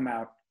Brain come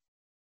out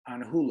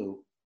on Hulu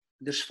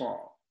this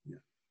fall,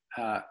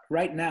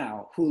 right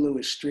now, Hulu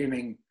is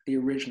streaming the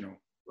original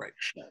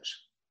shows.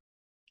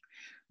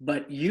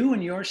 But you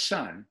and your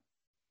son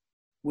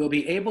will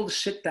be able to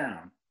sit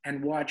down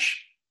and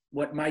watch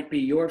what might be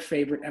your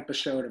favorite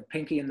episode of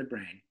Pinky and the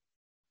Brain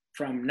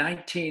from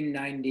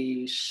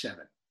 1997.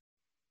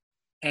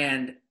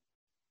 And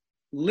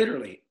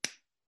literally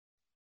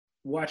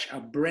watch a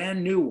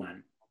brand new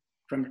one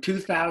from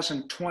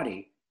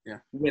 2020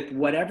 with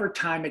whatever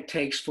time it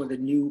takes for the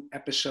new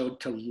episode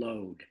to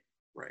load.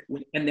 Right.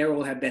 And there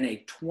will have been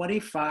a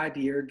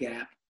 25-year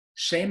gap.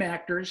 Same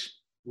actors,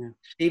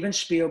 Steven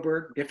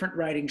Spielberg, different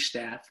writing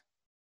staff,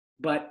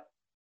 but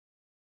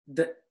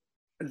the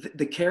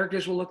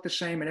characters will look the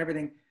same and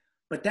everything.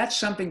 But that's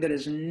something that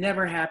has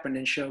never happened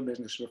in show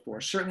business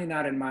before, certainly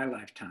not in my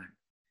lifetime,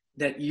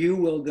 that you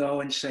will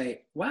go and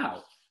say,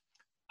 wow,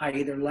 I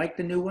either like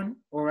the new one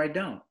or I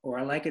don't, or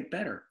I like it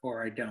better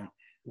or I don't.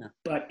 Yeah.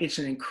 But it's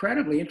an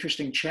incredibly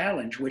interesting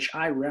challenge, which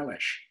I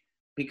relish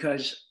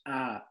because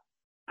I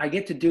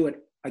get to do it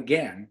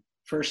again,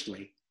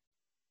 firstly,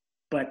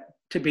 but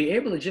to be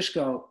able to just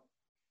go,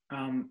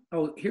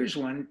 oh, here's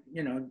one,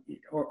 you know,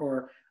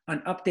 or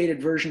an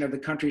updated version of the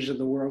Countries of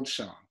the World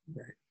song.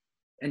 Right.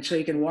 And so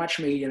you can watch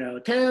me, you know,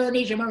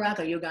 Tunisia,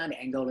 Morocco, Uganda,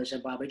 Angola,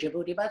 Zimbabwe,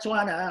 Djibouti,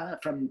 Botswana,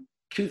 from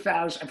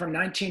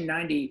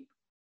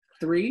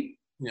 1993.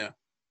 Yeah.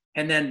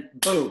 And then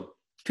boom,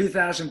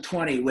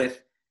 2020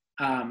 with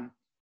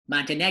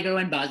Montenegro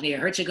and Bosnia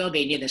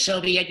Herzegovina, the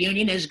Soviet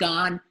Union is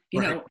gone,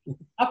 you know,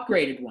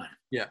 upgraded one.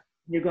 Yeah.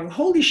 You're going,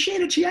 holy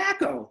shit, it's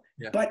Yakko.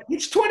 Yeah. But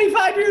it's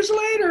 25 years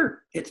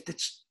later.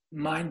 It's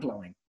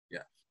mind-blowing.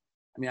 Yeah.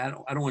 I mean, I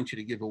don't want you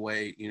to give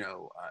away, you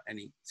know,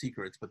 any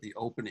secrets, but the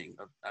opening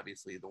of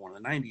obviously the one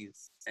in the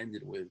 90s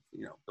ended with,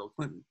 you know, Bill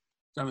Clinton.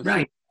 So I'm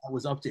assuming that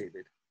was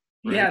updated.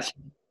 Right? Yes.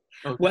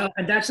 Okay. Well,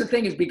 and that's the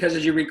thing is because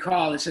as you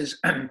recall, it says,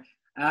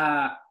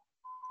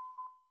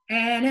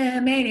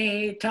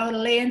 Animaniacs,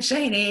 totally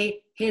insane.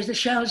 Here's the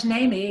show's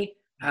namey.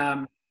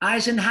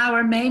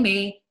 Eisenhower,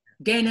 Mamie,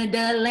 Dana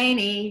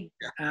Delaney,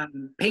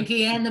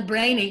 Pinky and the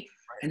Brainy.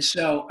 And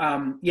so,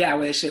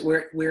 they say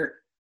we're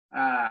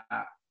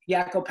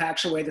Yakko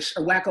packs away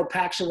Wacko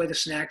packs away the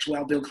snacks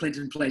while Bill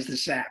Clinton plays the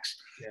sax.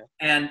 Yeah.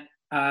 And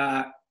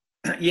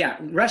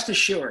rest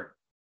assured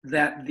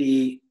that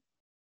the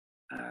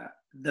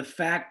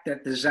fact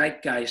that the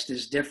zeitgeist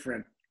is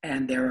different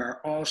and there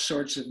are all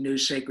sorts of new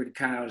sacred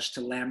cows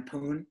to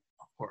lampoon,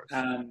 of course,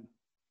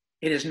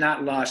 it is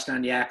not lost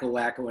on Yakko,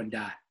 Wacko, and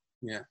Dot.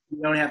 Yeah,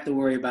 you don't have to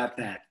worry about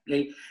that.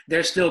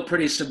 They're still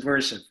pretty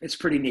subversive. It's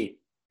pretty neat.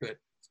 Good,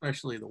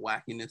 especially the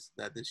wackiness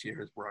that this year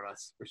has brought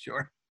us, for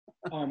sure.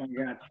 Oh my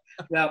God!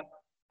 Well,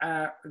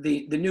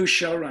 the new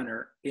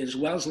showrunner is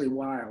Wellesley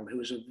Wild,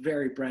 who is a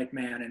very bright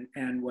man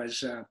and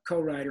was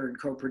co-writer and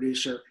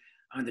co-producer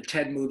on the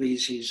Ted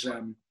movies. He's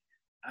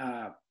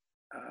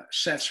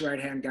Seth's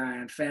right-hand guy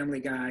on Family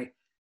Guy,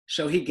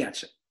 so he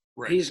gets it.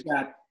 Right. He's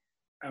got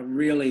a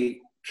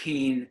really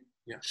keen,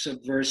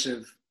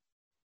 subversive,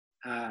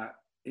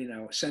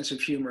 sense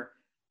of humor,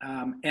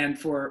 and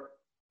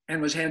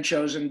was hand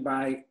chosen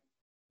by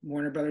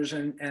Warner Brothers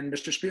and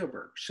Mr.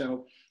 Spielberg.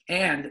 So,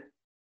 and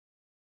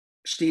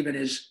Steven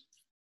is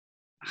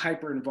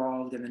hyper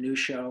involved in the new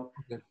show,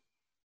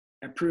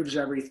 approves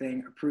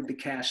everything, approved the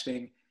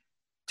casting,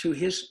 to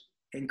his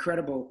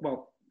incredible.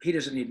 Well, he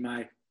doesn't need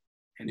my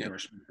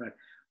endorsement, but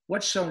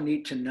what's so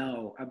neat to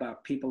know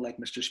about people like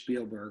Mr.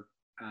 Spielberg?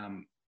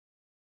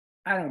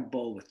 I don't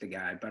bowl with the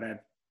guy, but I've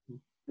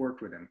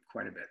worked with him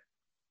quite a bit.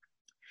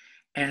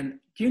 And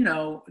do you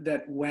know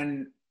that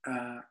when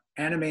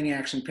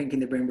Animaniacs and Pinky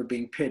and the Brain were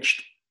being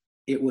pitched,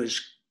 it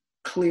was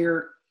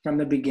clear from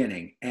the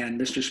beginning,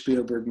 and Mr.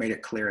 Spielberg made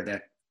it clear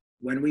that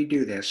when we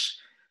do this,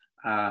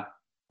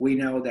 we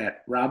know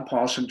that Rob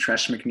Paulsen,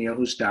 Tress MacNeille,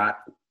 who's Dot,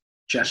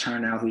 Jess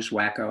Harnell, who's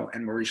Wacko,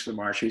 and Maurice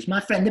LaMarche, who's my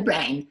friend the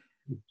Brain,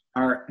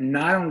 are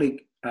not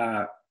only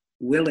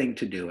willing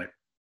to do it,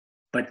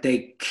 but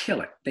they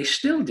kill it. They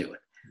still do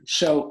it.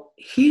 So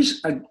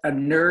he's a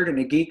nerd and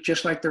a geek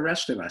just like the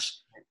rest of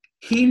us.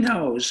 He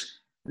knows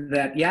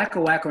that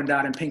Yakko, Wacko, and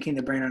Dot and Pinky and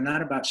the Brain are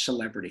not about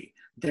celebrity.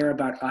 They're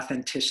about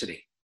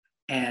authenticity.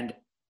 And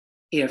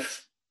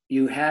if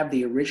you have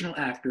the original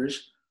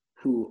actors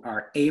who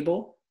are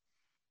able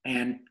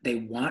and they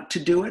want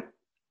to do it,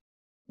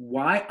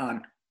 why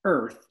on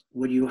earth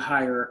would you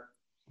hire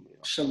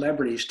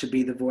celebrities to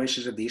be the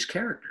voices of these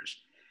characters?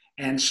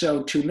 And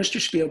so to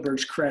Mr.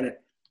 Spielberg's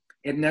credit,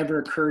 it never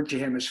occurred to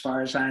him, as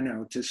far as I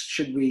know,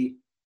 should we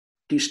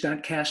do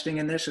stunt casting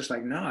in this? It's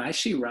like, no, I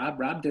see Rob.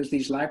 Rob does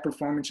these live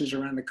performances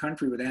around the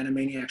country with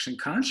Animaniacs in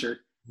concert.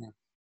 Yeah.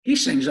 He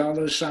sings all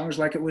those songs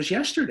like it was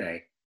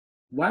yesterday.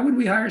 Why would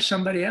we hire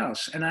somebody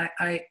else? And I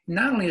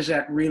not only is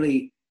that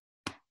really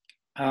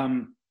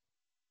an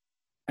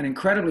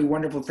incredibly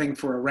wonderful thing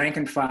for a rank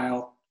and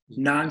file,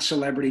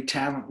 non-celebrity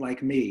talent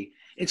like me,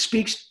 it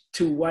speaks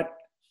to what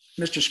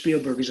Mr.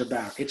 Spielberg is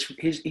about.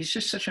 He's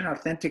just such an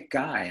authentic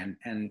guy,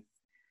 and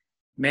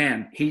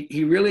man,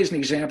 he really is an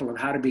example of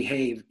how to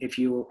behave if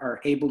you are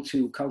able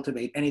to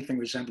cultivate anything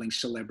resembling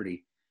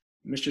celebrity.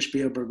 Mr.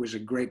 Spielberg was a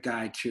great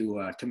guy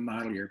to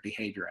model your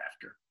behavior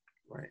after.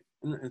 Right,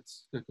 and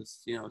it's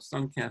because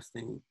stunt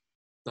casting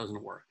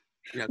doesn't work.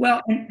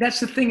 Well, and that's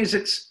the thing is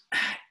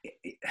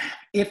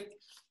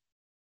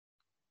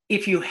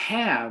if you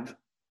have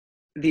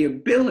the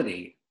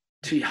ability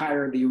to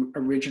hire the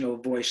original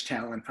voice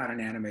talent on an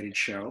animated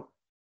show,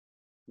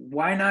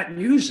 why not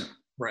use them?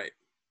 Right.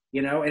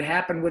 It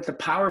happened with the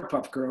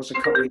Powerpuff Girls a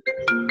couple of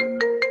years ago.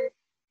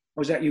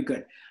 Was that you?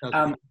 Good.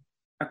 Okay.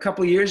 A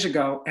couple of years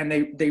ago, and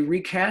they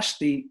recast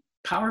the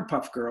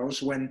Powerpuff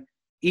Girls when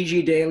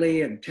E.G.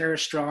 Daily and Tara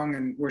Strong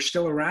and were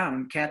still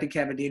around, Kathy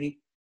Cavadini,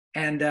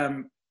 and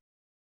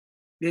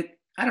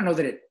I don't know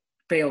that it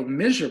failed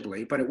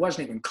miserably, but it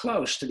wasn't even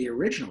close to the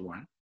original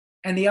one.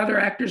 And the other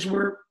actors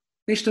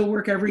they still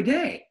work every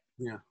day.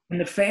 Yeah. And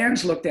the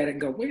fans looked at it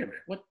and go, wait a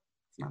minute, what?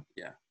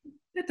 Yeah.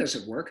 That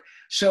doesn't work.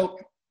 So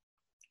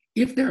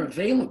if they're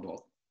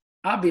available,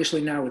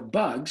 obviously now with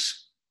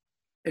Bugs,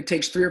 it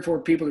takes 3 or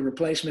 4 people to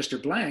replace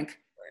Mr. Blank,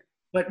 right.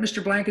 But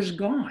Mr. Blank is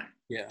gone.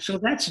 Yeah. So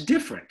that's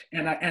different.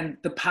 And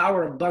the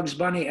power of Bugs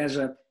Bunny as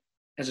a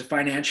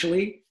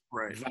financially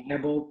right.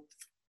 viable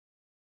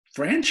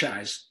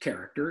franchise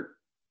character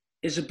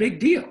is a big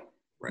deal.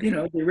 Right. You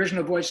know, the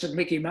original voice of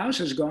Mickey Mouse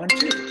is gone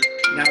too.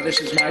 Now this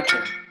is my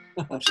turn.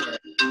 I'm sorry.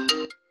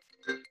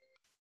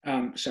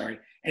 Sorry.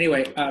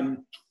 Anyway,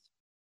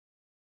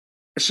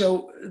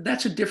 so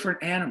that's a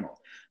different animal.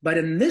 But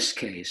in this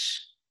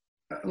case,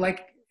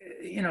 like,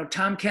 you know,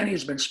 Tom Kenny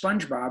has been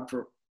SpongeBob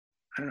for,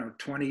 I don't know,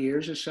 20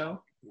 years or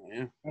so.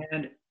 Yeah.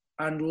 And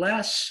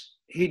unless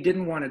he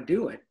didn't want to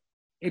do it,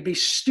 it'd be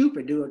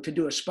stupid to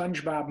do a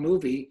SpongeBob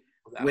movie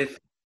with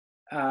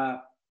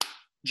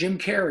Jim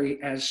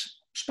Carrey as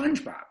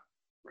SpongeBob.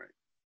 Right.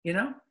 You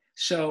know?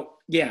 So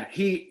yeah,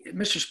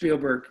 Mr.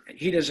 Spielberg,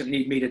 he doesn't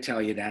need me to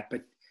tell you that,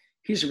 but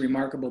he's a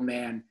remarkable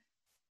man,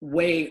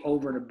 way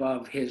over and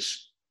above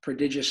his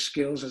prodigious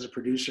skills as a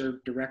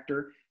producer,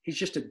 director. He's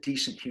just a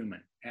decent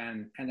human,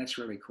 and that's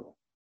really cool.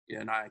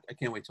 Yeah, and I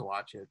can't wait to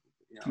watch it.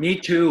 You know. Me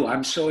too.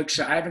 I'm so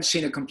excited. I haven't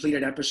seen a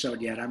completed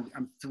episode yet.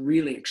 I'm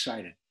really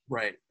excited.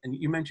 Right, and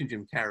you mentioned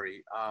Jim Carrey.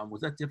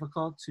 Was that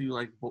difficult to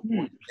like voice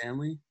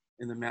Stanley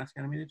in the Mask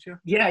animated show?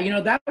 Yeah, you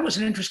know, that was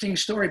an interesting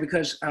story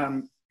because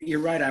you're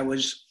right.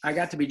 I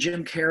got to be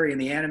Jim Carrey in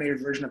the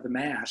animated version of The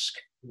Mask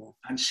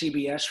on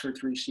CBS for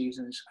 3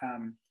 seasons.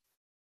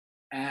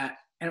 And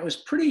it was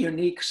pretty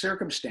unique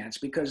circumstance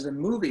because the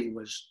movie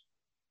was,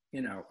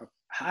 you know,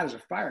 hot as a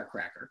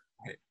firecracker.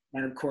 Right.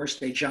 And of course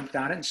they jumped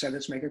on it and said,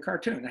 let's make a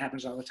cartoon. That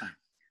happens all the time.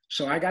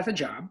 So I got the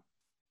job.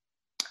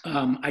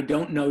 I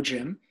don't know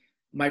Jim.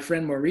 My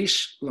friend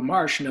Maurice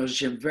LaMarche knows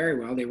Jim very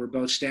well. They were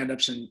both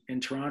stand-ups in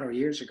Toronto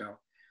years ago.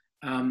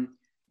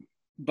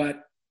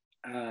 But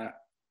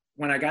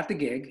when I got the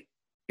gig,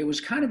 it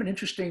was kind of an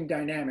interesting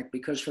dynamic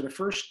because for the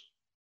first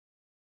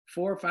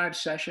 4 or 5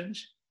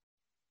 sessions,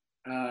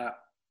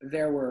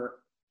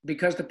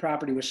 because the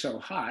property was so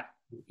hot,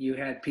 you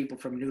had people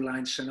from New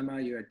Line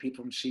Cinema, you had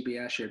people from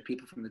CBS, you had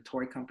people from the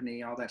toy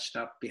company, all that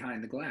stuff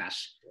behind the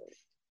glass.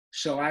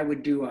 So I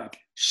would do a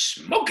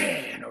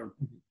smoking or,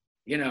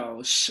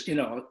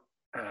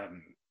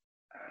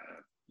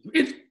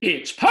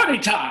 it's party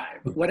time,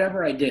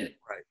 whatever I did.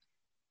 Right.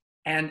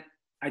 And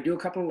I do a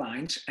couple of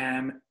lines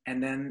and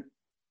then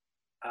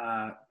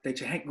they'd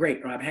say, hey,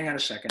 great, Rob, hang on a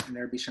second. And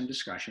there'd be some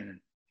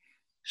discussion.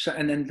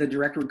 And then the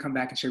director would come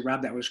back and say,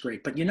 Rob, that was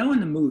great. But you know, in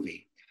the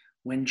movie,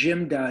 when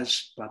Jim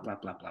does blah, blah,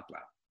 blah, blah, blah.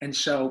 And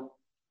so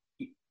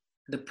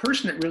the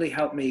person that really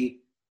helped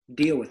me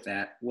deal with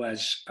that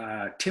was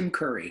Tim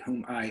Curry,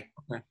 whom I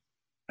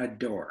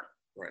adore.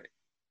 Right.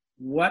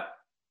 What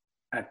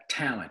a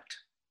talent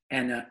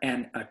and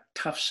a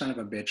tough son of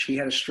a bitch. He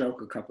had a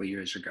stroke a couple of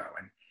years ago.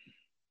 And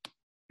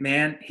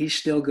man, he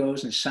still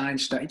goes and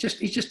signs stuff.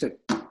 He's a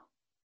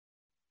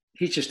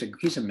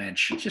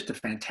mensch. He's just a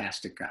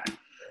fantastic guy.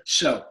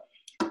 So,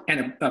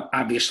 and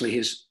obviously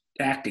his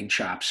acting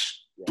chops.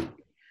 Yeah.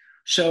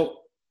 So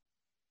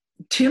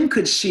Tim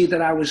could see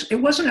that I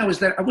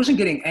wasn't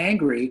getting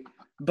angry,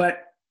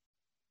 but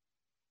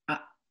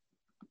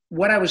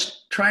what I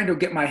was trying to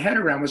get my head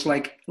around was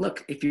like,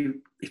 look, if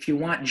you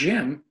want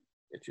Jim,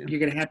 you're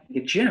going to have to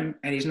get Jim,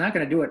 and he's not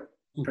going to do it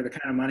for the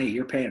kind of money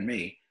you're paying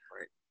me.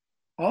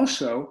 Right.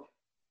 Also,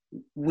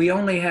 we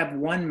only have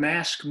one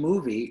Mask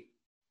movie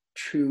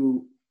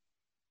to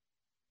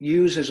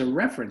use as a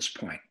reference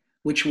point,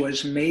 which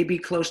was maybe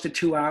close to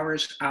 2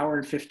 hours, hour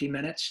and 50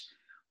 minutes.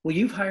 Well,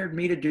 you've hired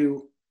me to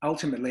do,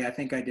 ultimately, I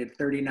think I did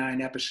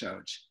 39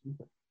 episodes.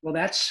 Mm-hmm. Well,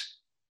 that's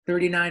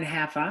 39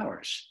 half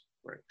hours.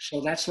 Right. So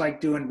that's like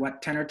doing,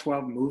 10 or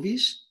 12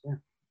 movies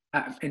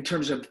in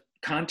terms of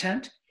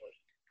content.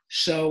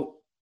 So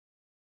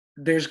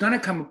there's going to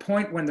come a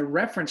point when the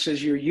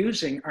references you're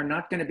using are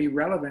not going to be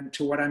relevant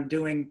to what I'm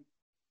doing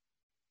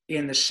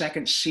in the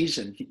second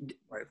season.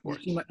 Right, of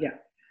course. Yeah.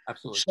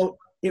 Absolutely. So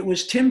it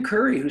was Tim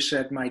Curry who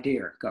said, my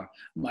dear,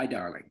 my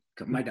darling.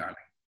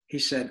 He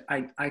said,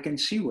 I can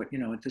see what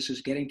this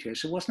is getting to. I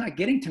said, well, it's not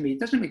getting to me. It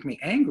doesn't make me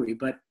angry,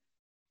 but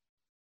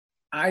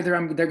either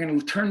they're going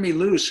to turn me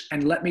loose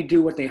and let me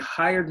do what they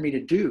hired me to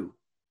do.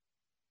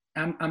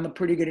 I'm a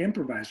pretty good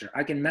improviser.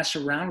 I can mess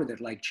around with it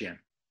like Jim.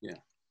 Yeah.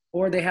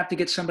 Or they have to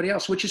get somebody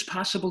else, which is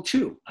possible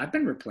too. I've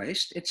been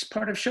replaced. It's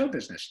part of show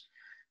business.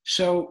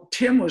 So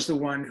Tim was the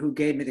one who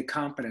gave me the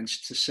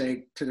confidence to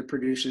say to the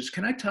producers,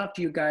 can I talk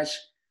to you guys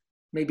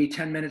maybe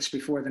 10 minutes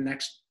before the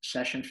next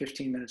session,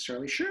 15 minutes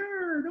early?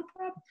 Sure, no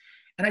problem.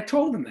 And I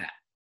told them that.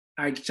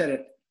 I said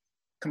it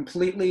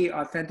completely,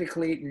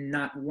 authentically,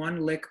 not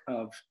one lick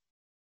of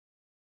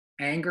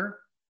anger,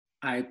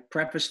 I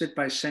prefaced it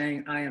by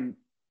saying, I am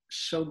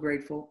so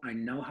grateful. I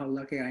know how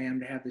lucky I am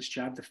to have this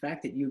job. The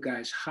fact that you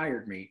guys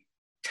hired me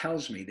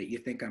tells me that you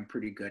think I'm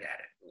pretty good at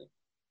it.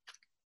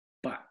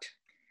 But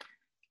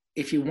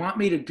if you want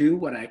me to do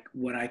what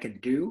I can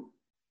do,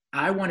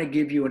 I want to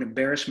give you an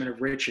embarrassment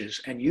of riches,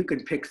 and you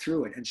can pick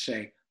through it and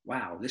say,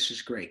 wow, this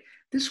is great.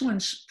 This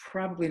one's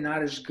probably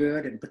not as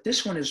good, but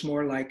this one is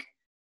more like,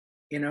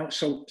 you know,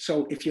 so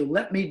if you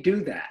let me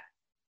do that,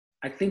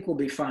 I think we'll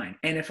be fine.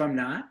 And if I'm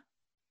not,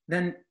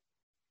 then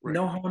right.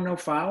 No harm, no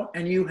foul.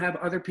 And you have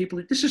other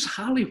people. This is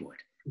Hollywood.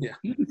 Yeah.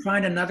 You can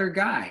find another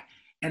guy.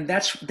 And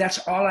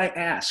that's all I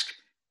ask.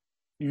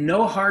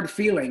 No hard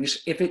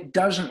feelings if it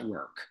doesn't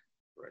work.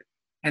 Right.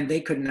 And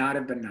they could not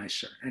have been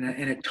nicer. And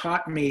it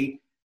taught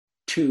me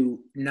to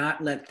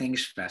not let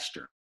things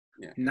fester.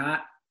 Yeah.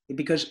 Not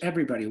because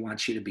everybody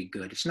wants you to be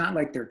good. It's not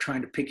like they're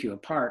trying to pick you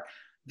apart.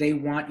 They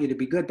want you to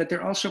be good, but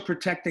they're also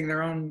protecting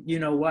their own, you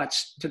know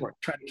what's, to right.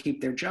 try to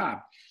keep their job.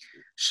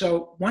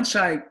 So once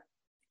I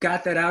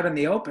got that out in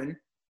the open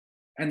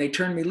and they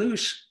turned me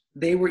loose,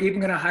 they were even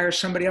going to hire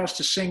somebody else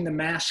to sing the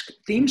Mask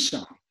theme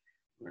song.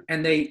 Right.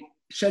 And they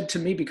said to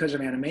me, because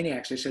of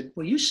Animaniacs, they said,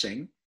 well, you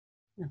sing.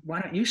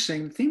 Why don't you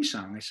sing the theme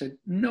song? I said,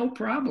 no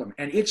problem.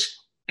 And it's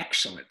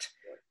excellent.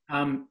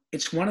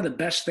 It's one of the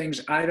best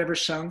things I've ever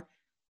sung.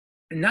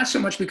 And not so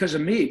much because of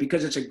me,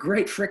 because it's a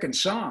great frickin'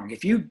 song.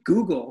 If you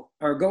Google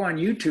or go on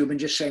YouTube and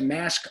just say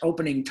Mask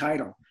opening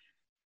title,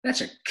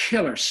 that's a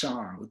killer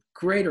song with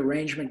great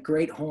arrangement,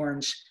 great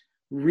horns,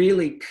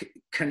 really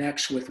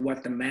connects with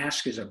what the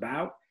Mask is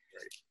about.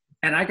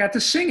 And I got to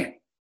sing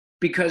it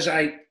because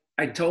I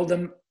told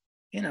them,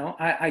 you know,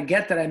 I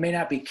get that I may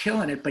not be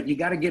killing it, but you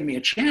got to give me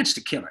a chance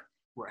to kill it.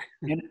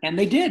 Right. And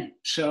they did.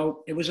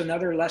 So it was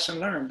another lesson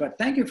learned. But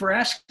thank you for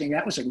asking.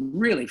 That was a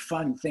really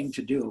fun thing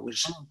to do. It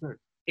was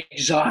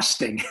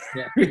exhausting.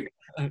 Yeah.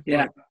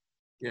 Yeah.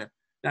 Yeah.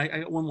 I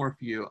got one more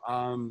for you.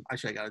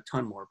 Actually, I got a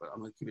ton more, but I'm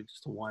going to keep it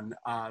just to one.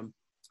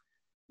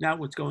 Now,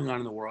 what's going on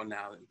in the world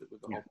now with the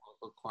whole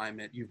political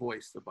climate? You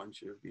voiced a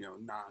bunch of, you know,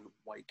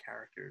 non-white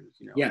characters.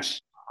 You know,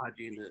 yes.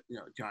 Haji and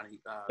Johnny.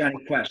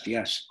 Johnny Quest.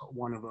 Yes.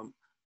 One of them.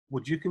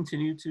 Would you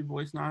continue to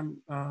voice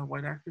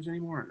non-white actors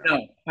anymore?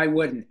 No, I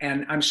wouldn't.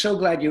 And I'm so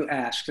glad you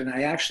asked. And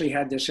I actually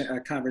had this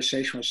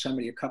conversation with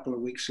somebody a couple of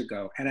weeks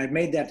ago, and I've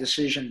made that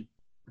decision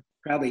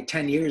probably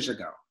 10 years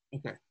ago.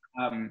 Okay.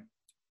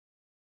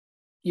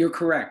 You're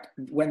correct.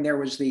 When there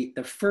was the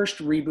first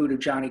reboot of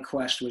Johnny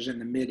Quest was in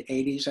the mid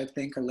 80s, I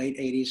think, or late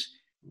 80s.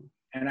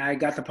 And I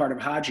got the part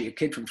of Haji, a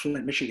kid from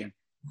Flint, Michigan,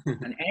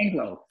 an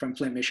Anglo from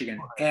Flint,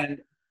 Michigan. And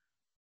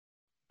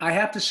I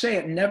have to say,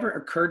 it never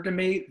occurred to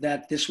me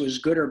that this was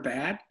good or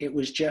bad. It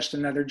was just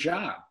another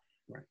job.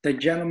 Right. The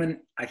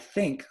gentleman, I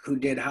think, who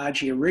did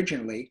Haji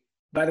originally,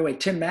 by the way,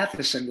 Tim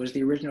Matheson was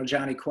the original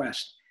Johnny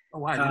Quest. Oh,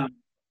 wow.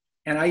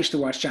 And I used to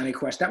watch Johnny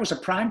Quest. That was a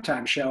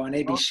primetime show on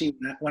ABC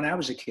when I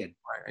was a kid.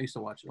 Right. I used to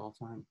watch it all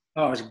the time.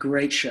 Oh, it was a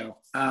great show.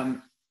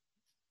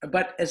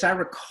 But as I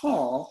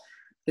recall,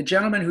 the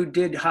gentleman who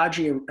did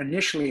Haji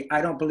initially,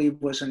 I don't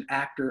believe was an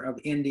actor of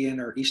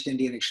Indian or East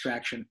Indian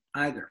extraction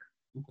either.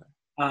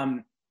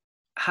 Okay.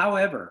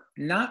 However,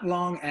 not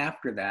long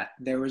after that,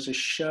 there was a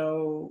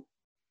show,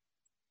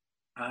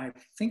 I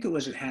think it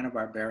was at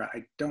Hanna-Barbera,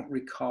 I don't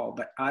recall,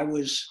 but I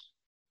was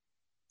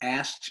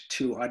asked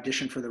to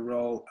audition for the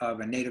role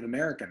of a Native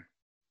American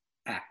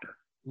actor.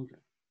 Okay.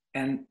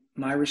 And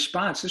my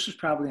response, this was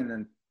probably in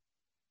the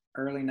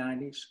early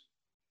 90s,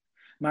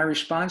 my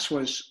response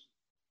was,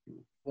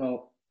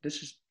 well,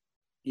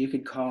 you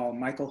could call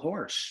Michael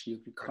Horse, you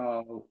could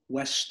call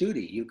Wes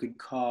Studi, you could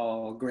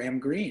call Graham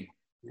Greene.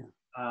 Yeah.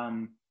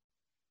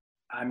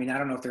 I mean, I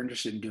don't know if they're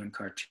interested in doing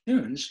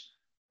cartoons.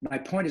 My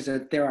point is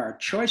that there are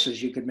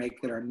choices you could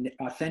make that are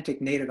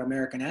authentic Native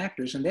American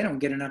actors, and they don't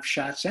get enough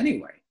shots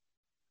anyway.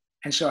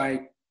 And so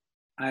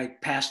I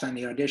passed on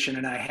the audition,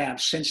 and I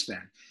have since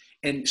then.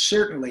 And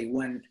certainly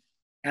when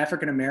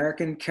African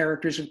American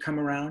characters have come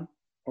around,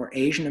 or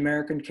Asian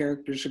American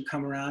characters have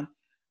come around,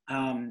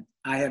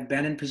 I have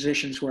been in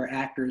positions where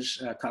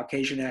actors,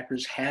 Caucasian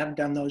actors, have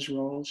done those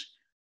roles.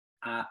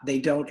 They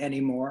don't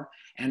anymore.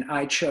 And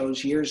I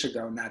chose years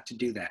ago not to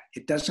do that.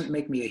 It doesn't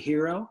make me a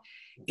hero.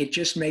 It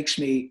just makes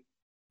me,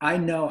 I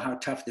know how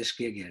tough this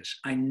gig is.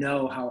 I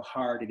know how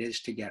hard it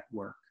is to get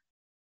work.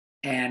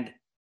 And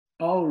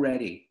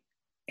already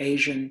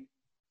Asian,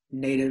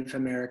 Native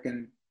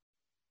American,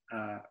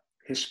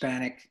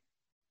 Hispanic,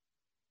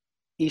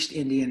 East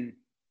Indian,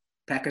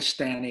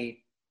 Pakistani,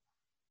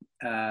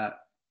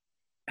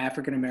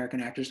 African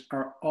American actors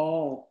are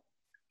all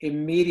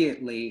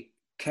immediately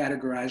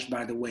categorized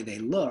by the way they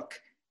look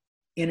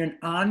in an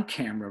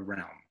on-camera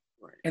realm.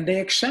 Right. And they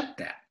accept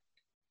that.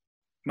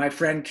 My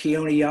friend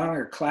Keone Young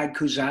or Clyde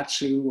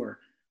Kuzatsu or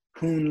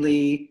Hoon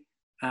Lee,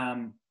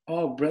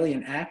 all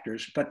brilliant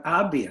actors, but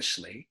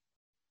obviously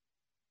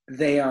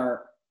they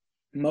are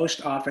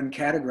most often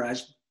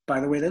categorized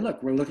by the way they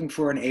look. We're looking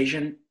for an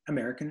Asian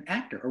American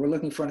actor, or we're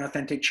looking for an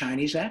authentic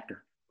Chinese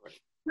actor. Right.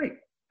 Great.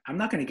 I'm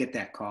not going to get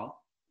that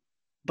call.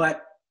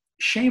 But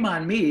shame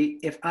on me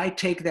if I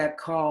take that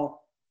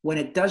call when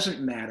it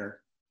doesn't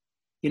matter.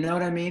 You know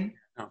what I mean?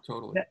 No,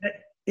 totally.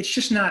 It's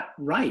just not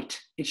right.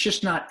 It's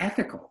just not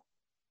ethical.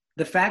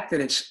 The fact that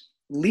it's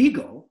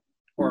legal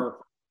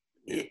or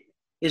it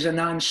is a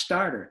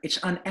non-starter. It's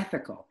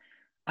unethical.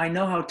 I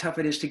know how tough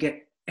it is to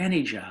get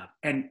any job.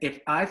 And if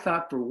I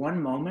thought for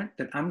one moment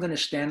that I'm going to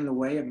stand in the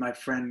way of my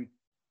friend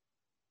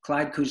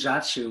Clyde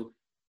Kuzatsu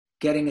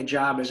getting a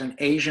job as an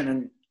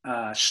Asian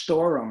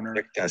store owner,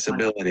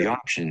 accessibility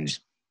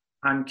options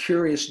on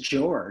Curious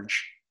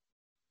George,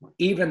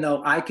 even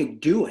though I could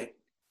do it,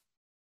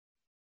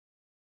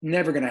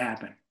 never going to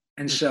happen.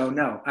 And so,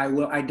 no, I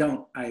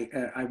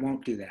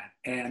won't do that.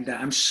 And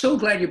I'm so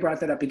glad you brought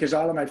that up, because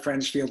all of my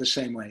friends feel the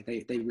same way.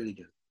 They really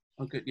do.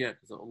 Okay, yeah,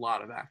 because a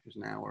lot of actors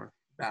now are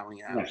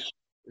bowing out. Yes.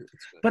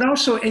 But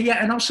also,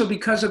 and also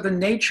because of the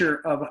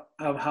nature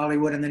of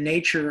Hollywood and the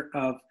nature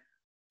of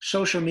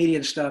social media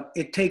and stuff,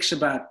 it takes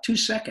about 2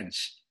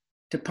 seconds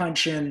to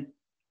punch in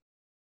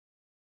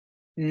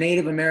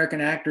Native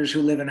American actors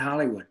who live in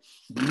Hollywood.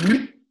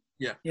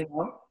 Yeah. You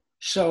know?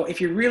 So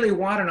if you really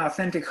want an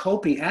authentic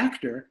Hopi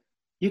actor,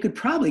 you could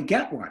probably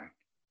get one,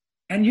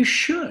 and you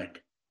should.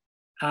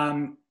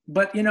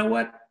 But you know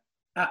what?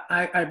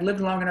 I've lived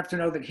long enough to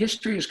know that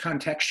history is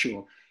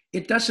contextual.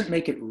 It doesn't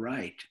make it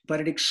right,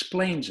 but it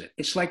explains it.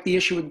 It's like the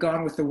issue with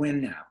Gone with the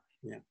Wind now.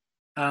 Yeah.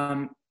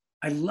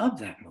 I love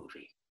that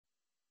movie.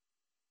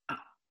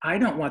 I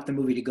don't want the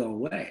movie to go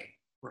away.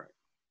 Right.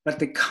 But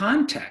the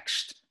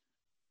context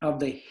of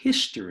the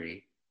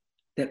history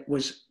that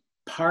was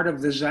part of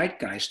the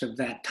zeitgeist of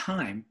that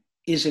time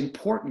is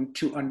important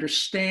to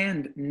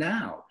understand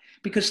now,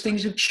 because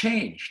things have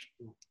changed.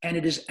 And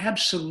it is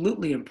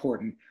absolutely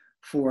important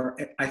for,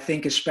 I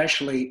think,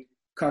 especially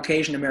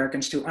Caucasian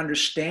Americans to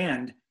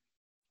understand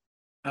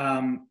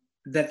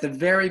that the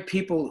very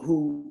people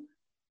who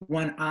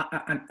won,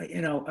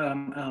 Hattie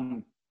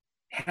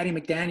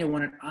McDaniel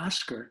won an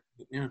Oscar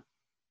in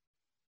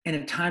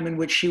a time in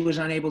which she was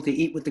unable to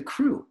eat with the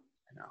crew.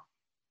 I know.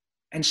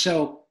 And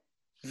so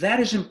that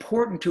is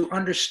important to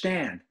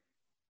understand,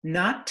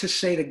 not to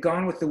say that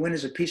Gone with the Wind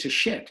is a piece of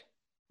shit,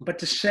 but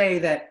to say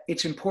that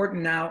it's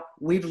important now.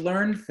 We've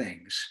learned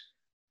things.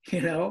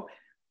 You know,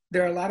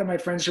 there are a lot of my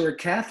friends who are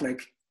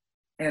Catholic,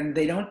 and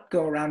they don't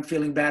go around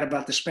feeling bad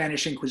about the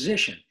Spanish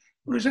Inquisition.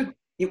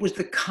 It was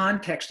the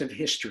context of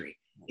history.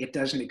 It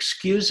doesn't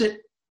excuse it.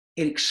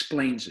 It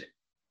explains it,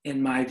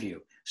 in my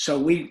view. So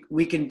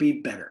we can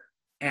be better.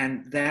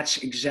 And that's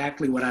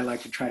exactly what I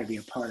like to try to be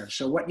a part of.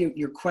 So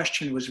your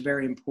question was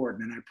very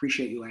important, and I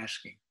appreciate you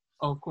asking.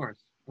 Oh, of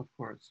course.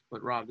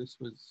 But Rob, this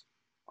was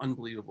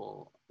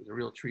unbelievable. It was a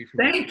real treat for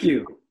me. Thank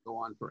you. Go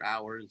on for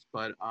hours,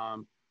 but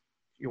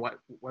your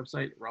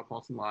website,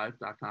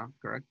 robpaulsenlive.com,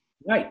 correct?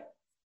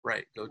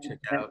 Right. Go check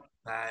out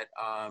that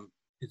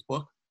his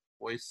book,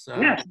 Voice.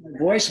 Yes,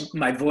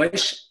 my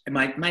voice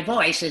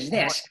is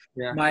this.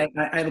 Yeah. I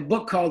have a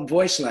book called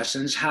Voice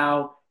Lessons: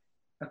 How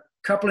a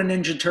Couple of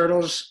Ninja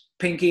Turtles,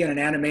 Pinky, and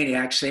an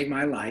Animaniacs saved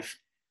my life.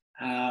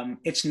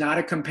 It's not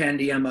a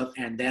compendium of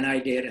and then I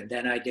did.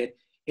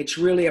 It's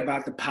really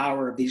about the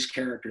power of these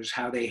characters,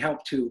 how they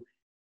help to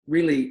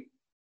really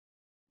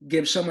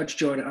give so much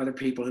joy to other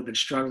people who've been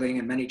struggling,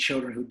 and many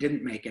children who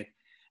didn't make it.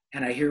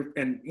 And I hear,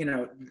 and you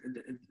know,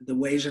 the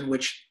ways in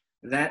which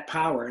that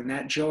power and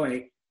that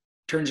joy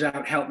turns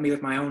out helped me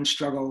with my own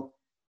struggle,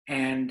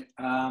 and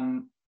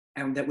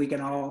that we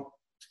can all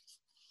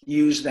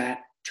use that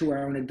to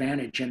our own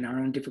advantage in our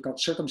own difficult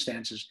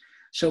circumstances.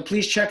 So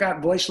please check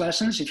out Voice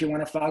Lessons. If you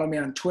want to follow me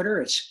on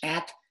Twitter, it's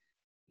at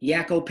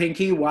Yakko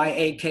Pinky,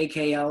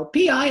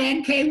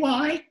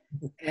 YAKKLPINKY,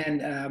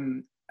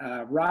 and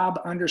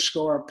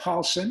Rob_Paulsen,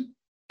 Paulsen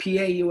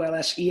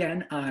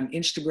on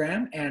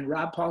Instagram, and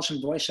Rob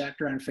Paulsen Voice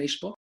Actor on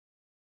Facebook.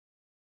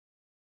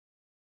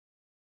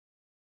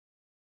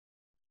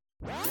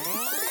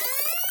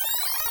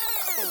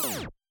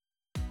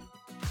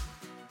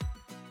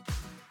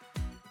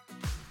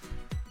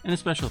 And a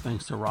special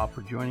thanks to Rob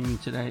for joining me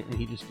today, and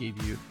he just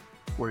gave you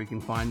where you can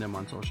find them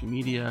on social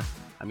media.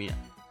 I mean,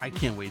 I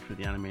can't wait for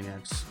the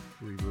Animaniacs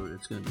reboot.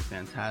 It's going to be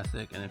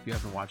fantastic, and if you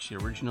haven't watched the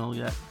original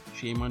yet,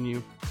 shame on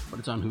you, but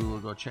it's on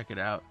Hulu. Go check it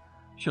out.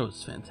 The show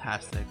is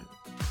fantastic.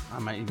 I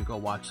might even go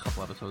watch a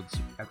couple episodes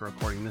after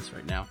recording this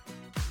right now.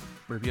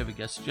 But if you have a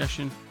guest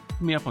suggestion,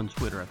 hit me up on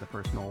Twitter at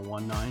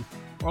 @thepersonal19,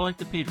 or like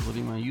the page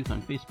Living My Youth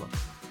on Facebook.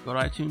 Go to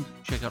iTunes,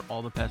 check out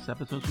all the past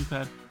episodes we've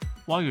had.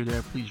 While you're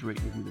there, please rate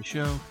and review the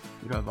show.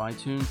 If you don't have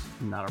iTunes,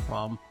 not a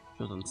problem.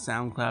 The show's on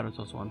SoundCloud. It's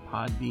also on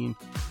Podbean.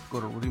 Go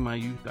to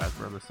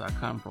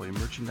livingmyyouth.threadless.com for all your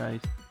merchandise,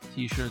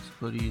 t-shirts,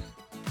 hoodies.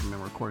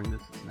 Remember, recording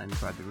this, it's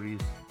 95 degrees.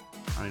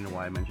 I don't even know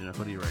why I mentioned a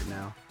hoodie right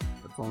now.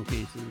 But phone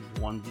cases,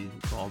 onesies,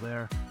 it's all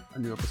there. A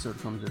new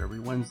episode comes out every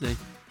Wednesday.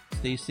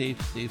 Stay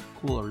safe, stay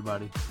cool,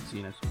 everybody. See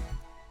you next week.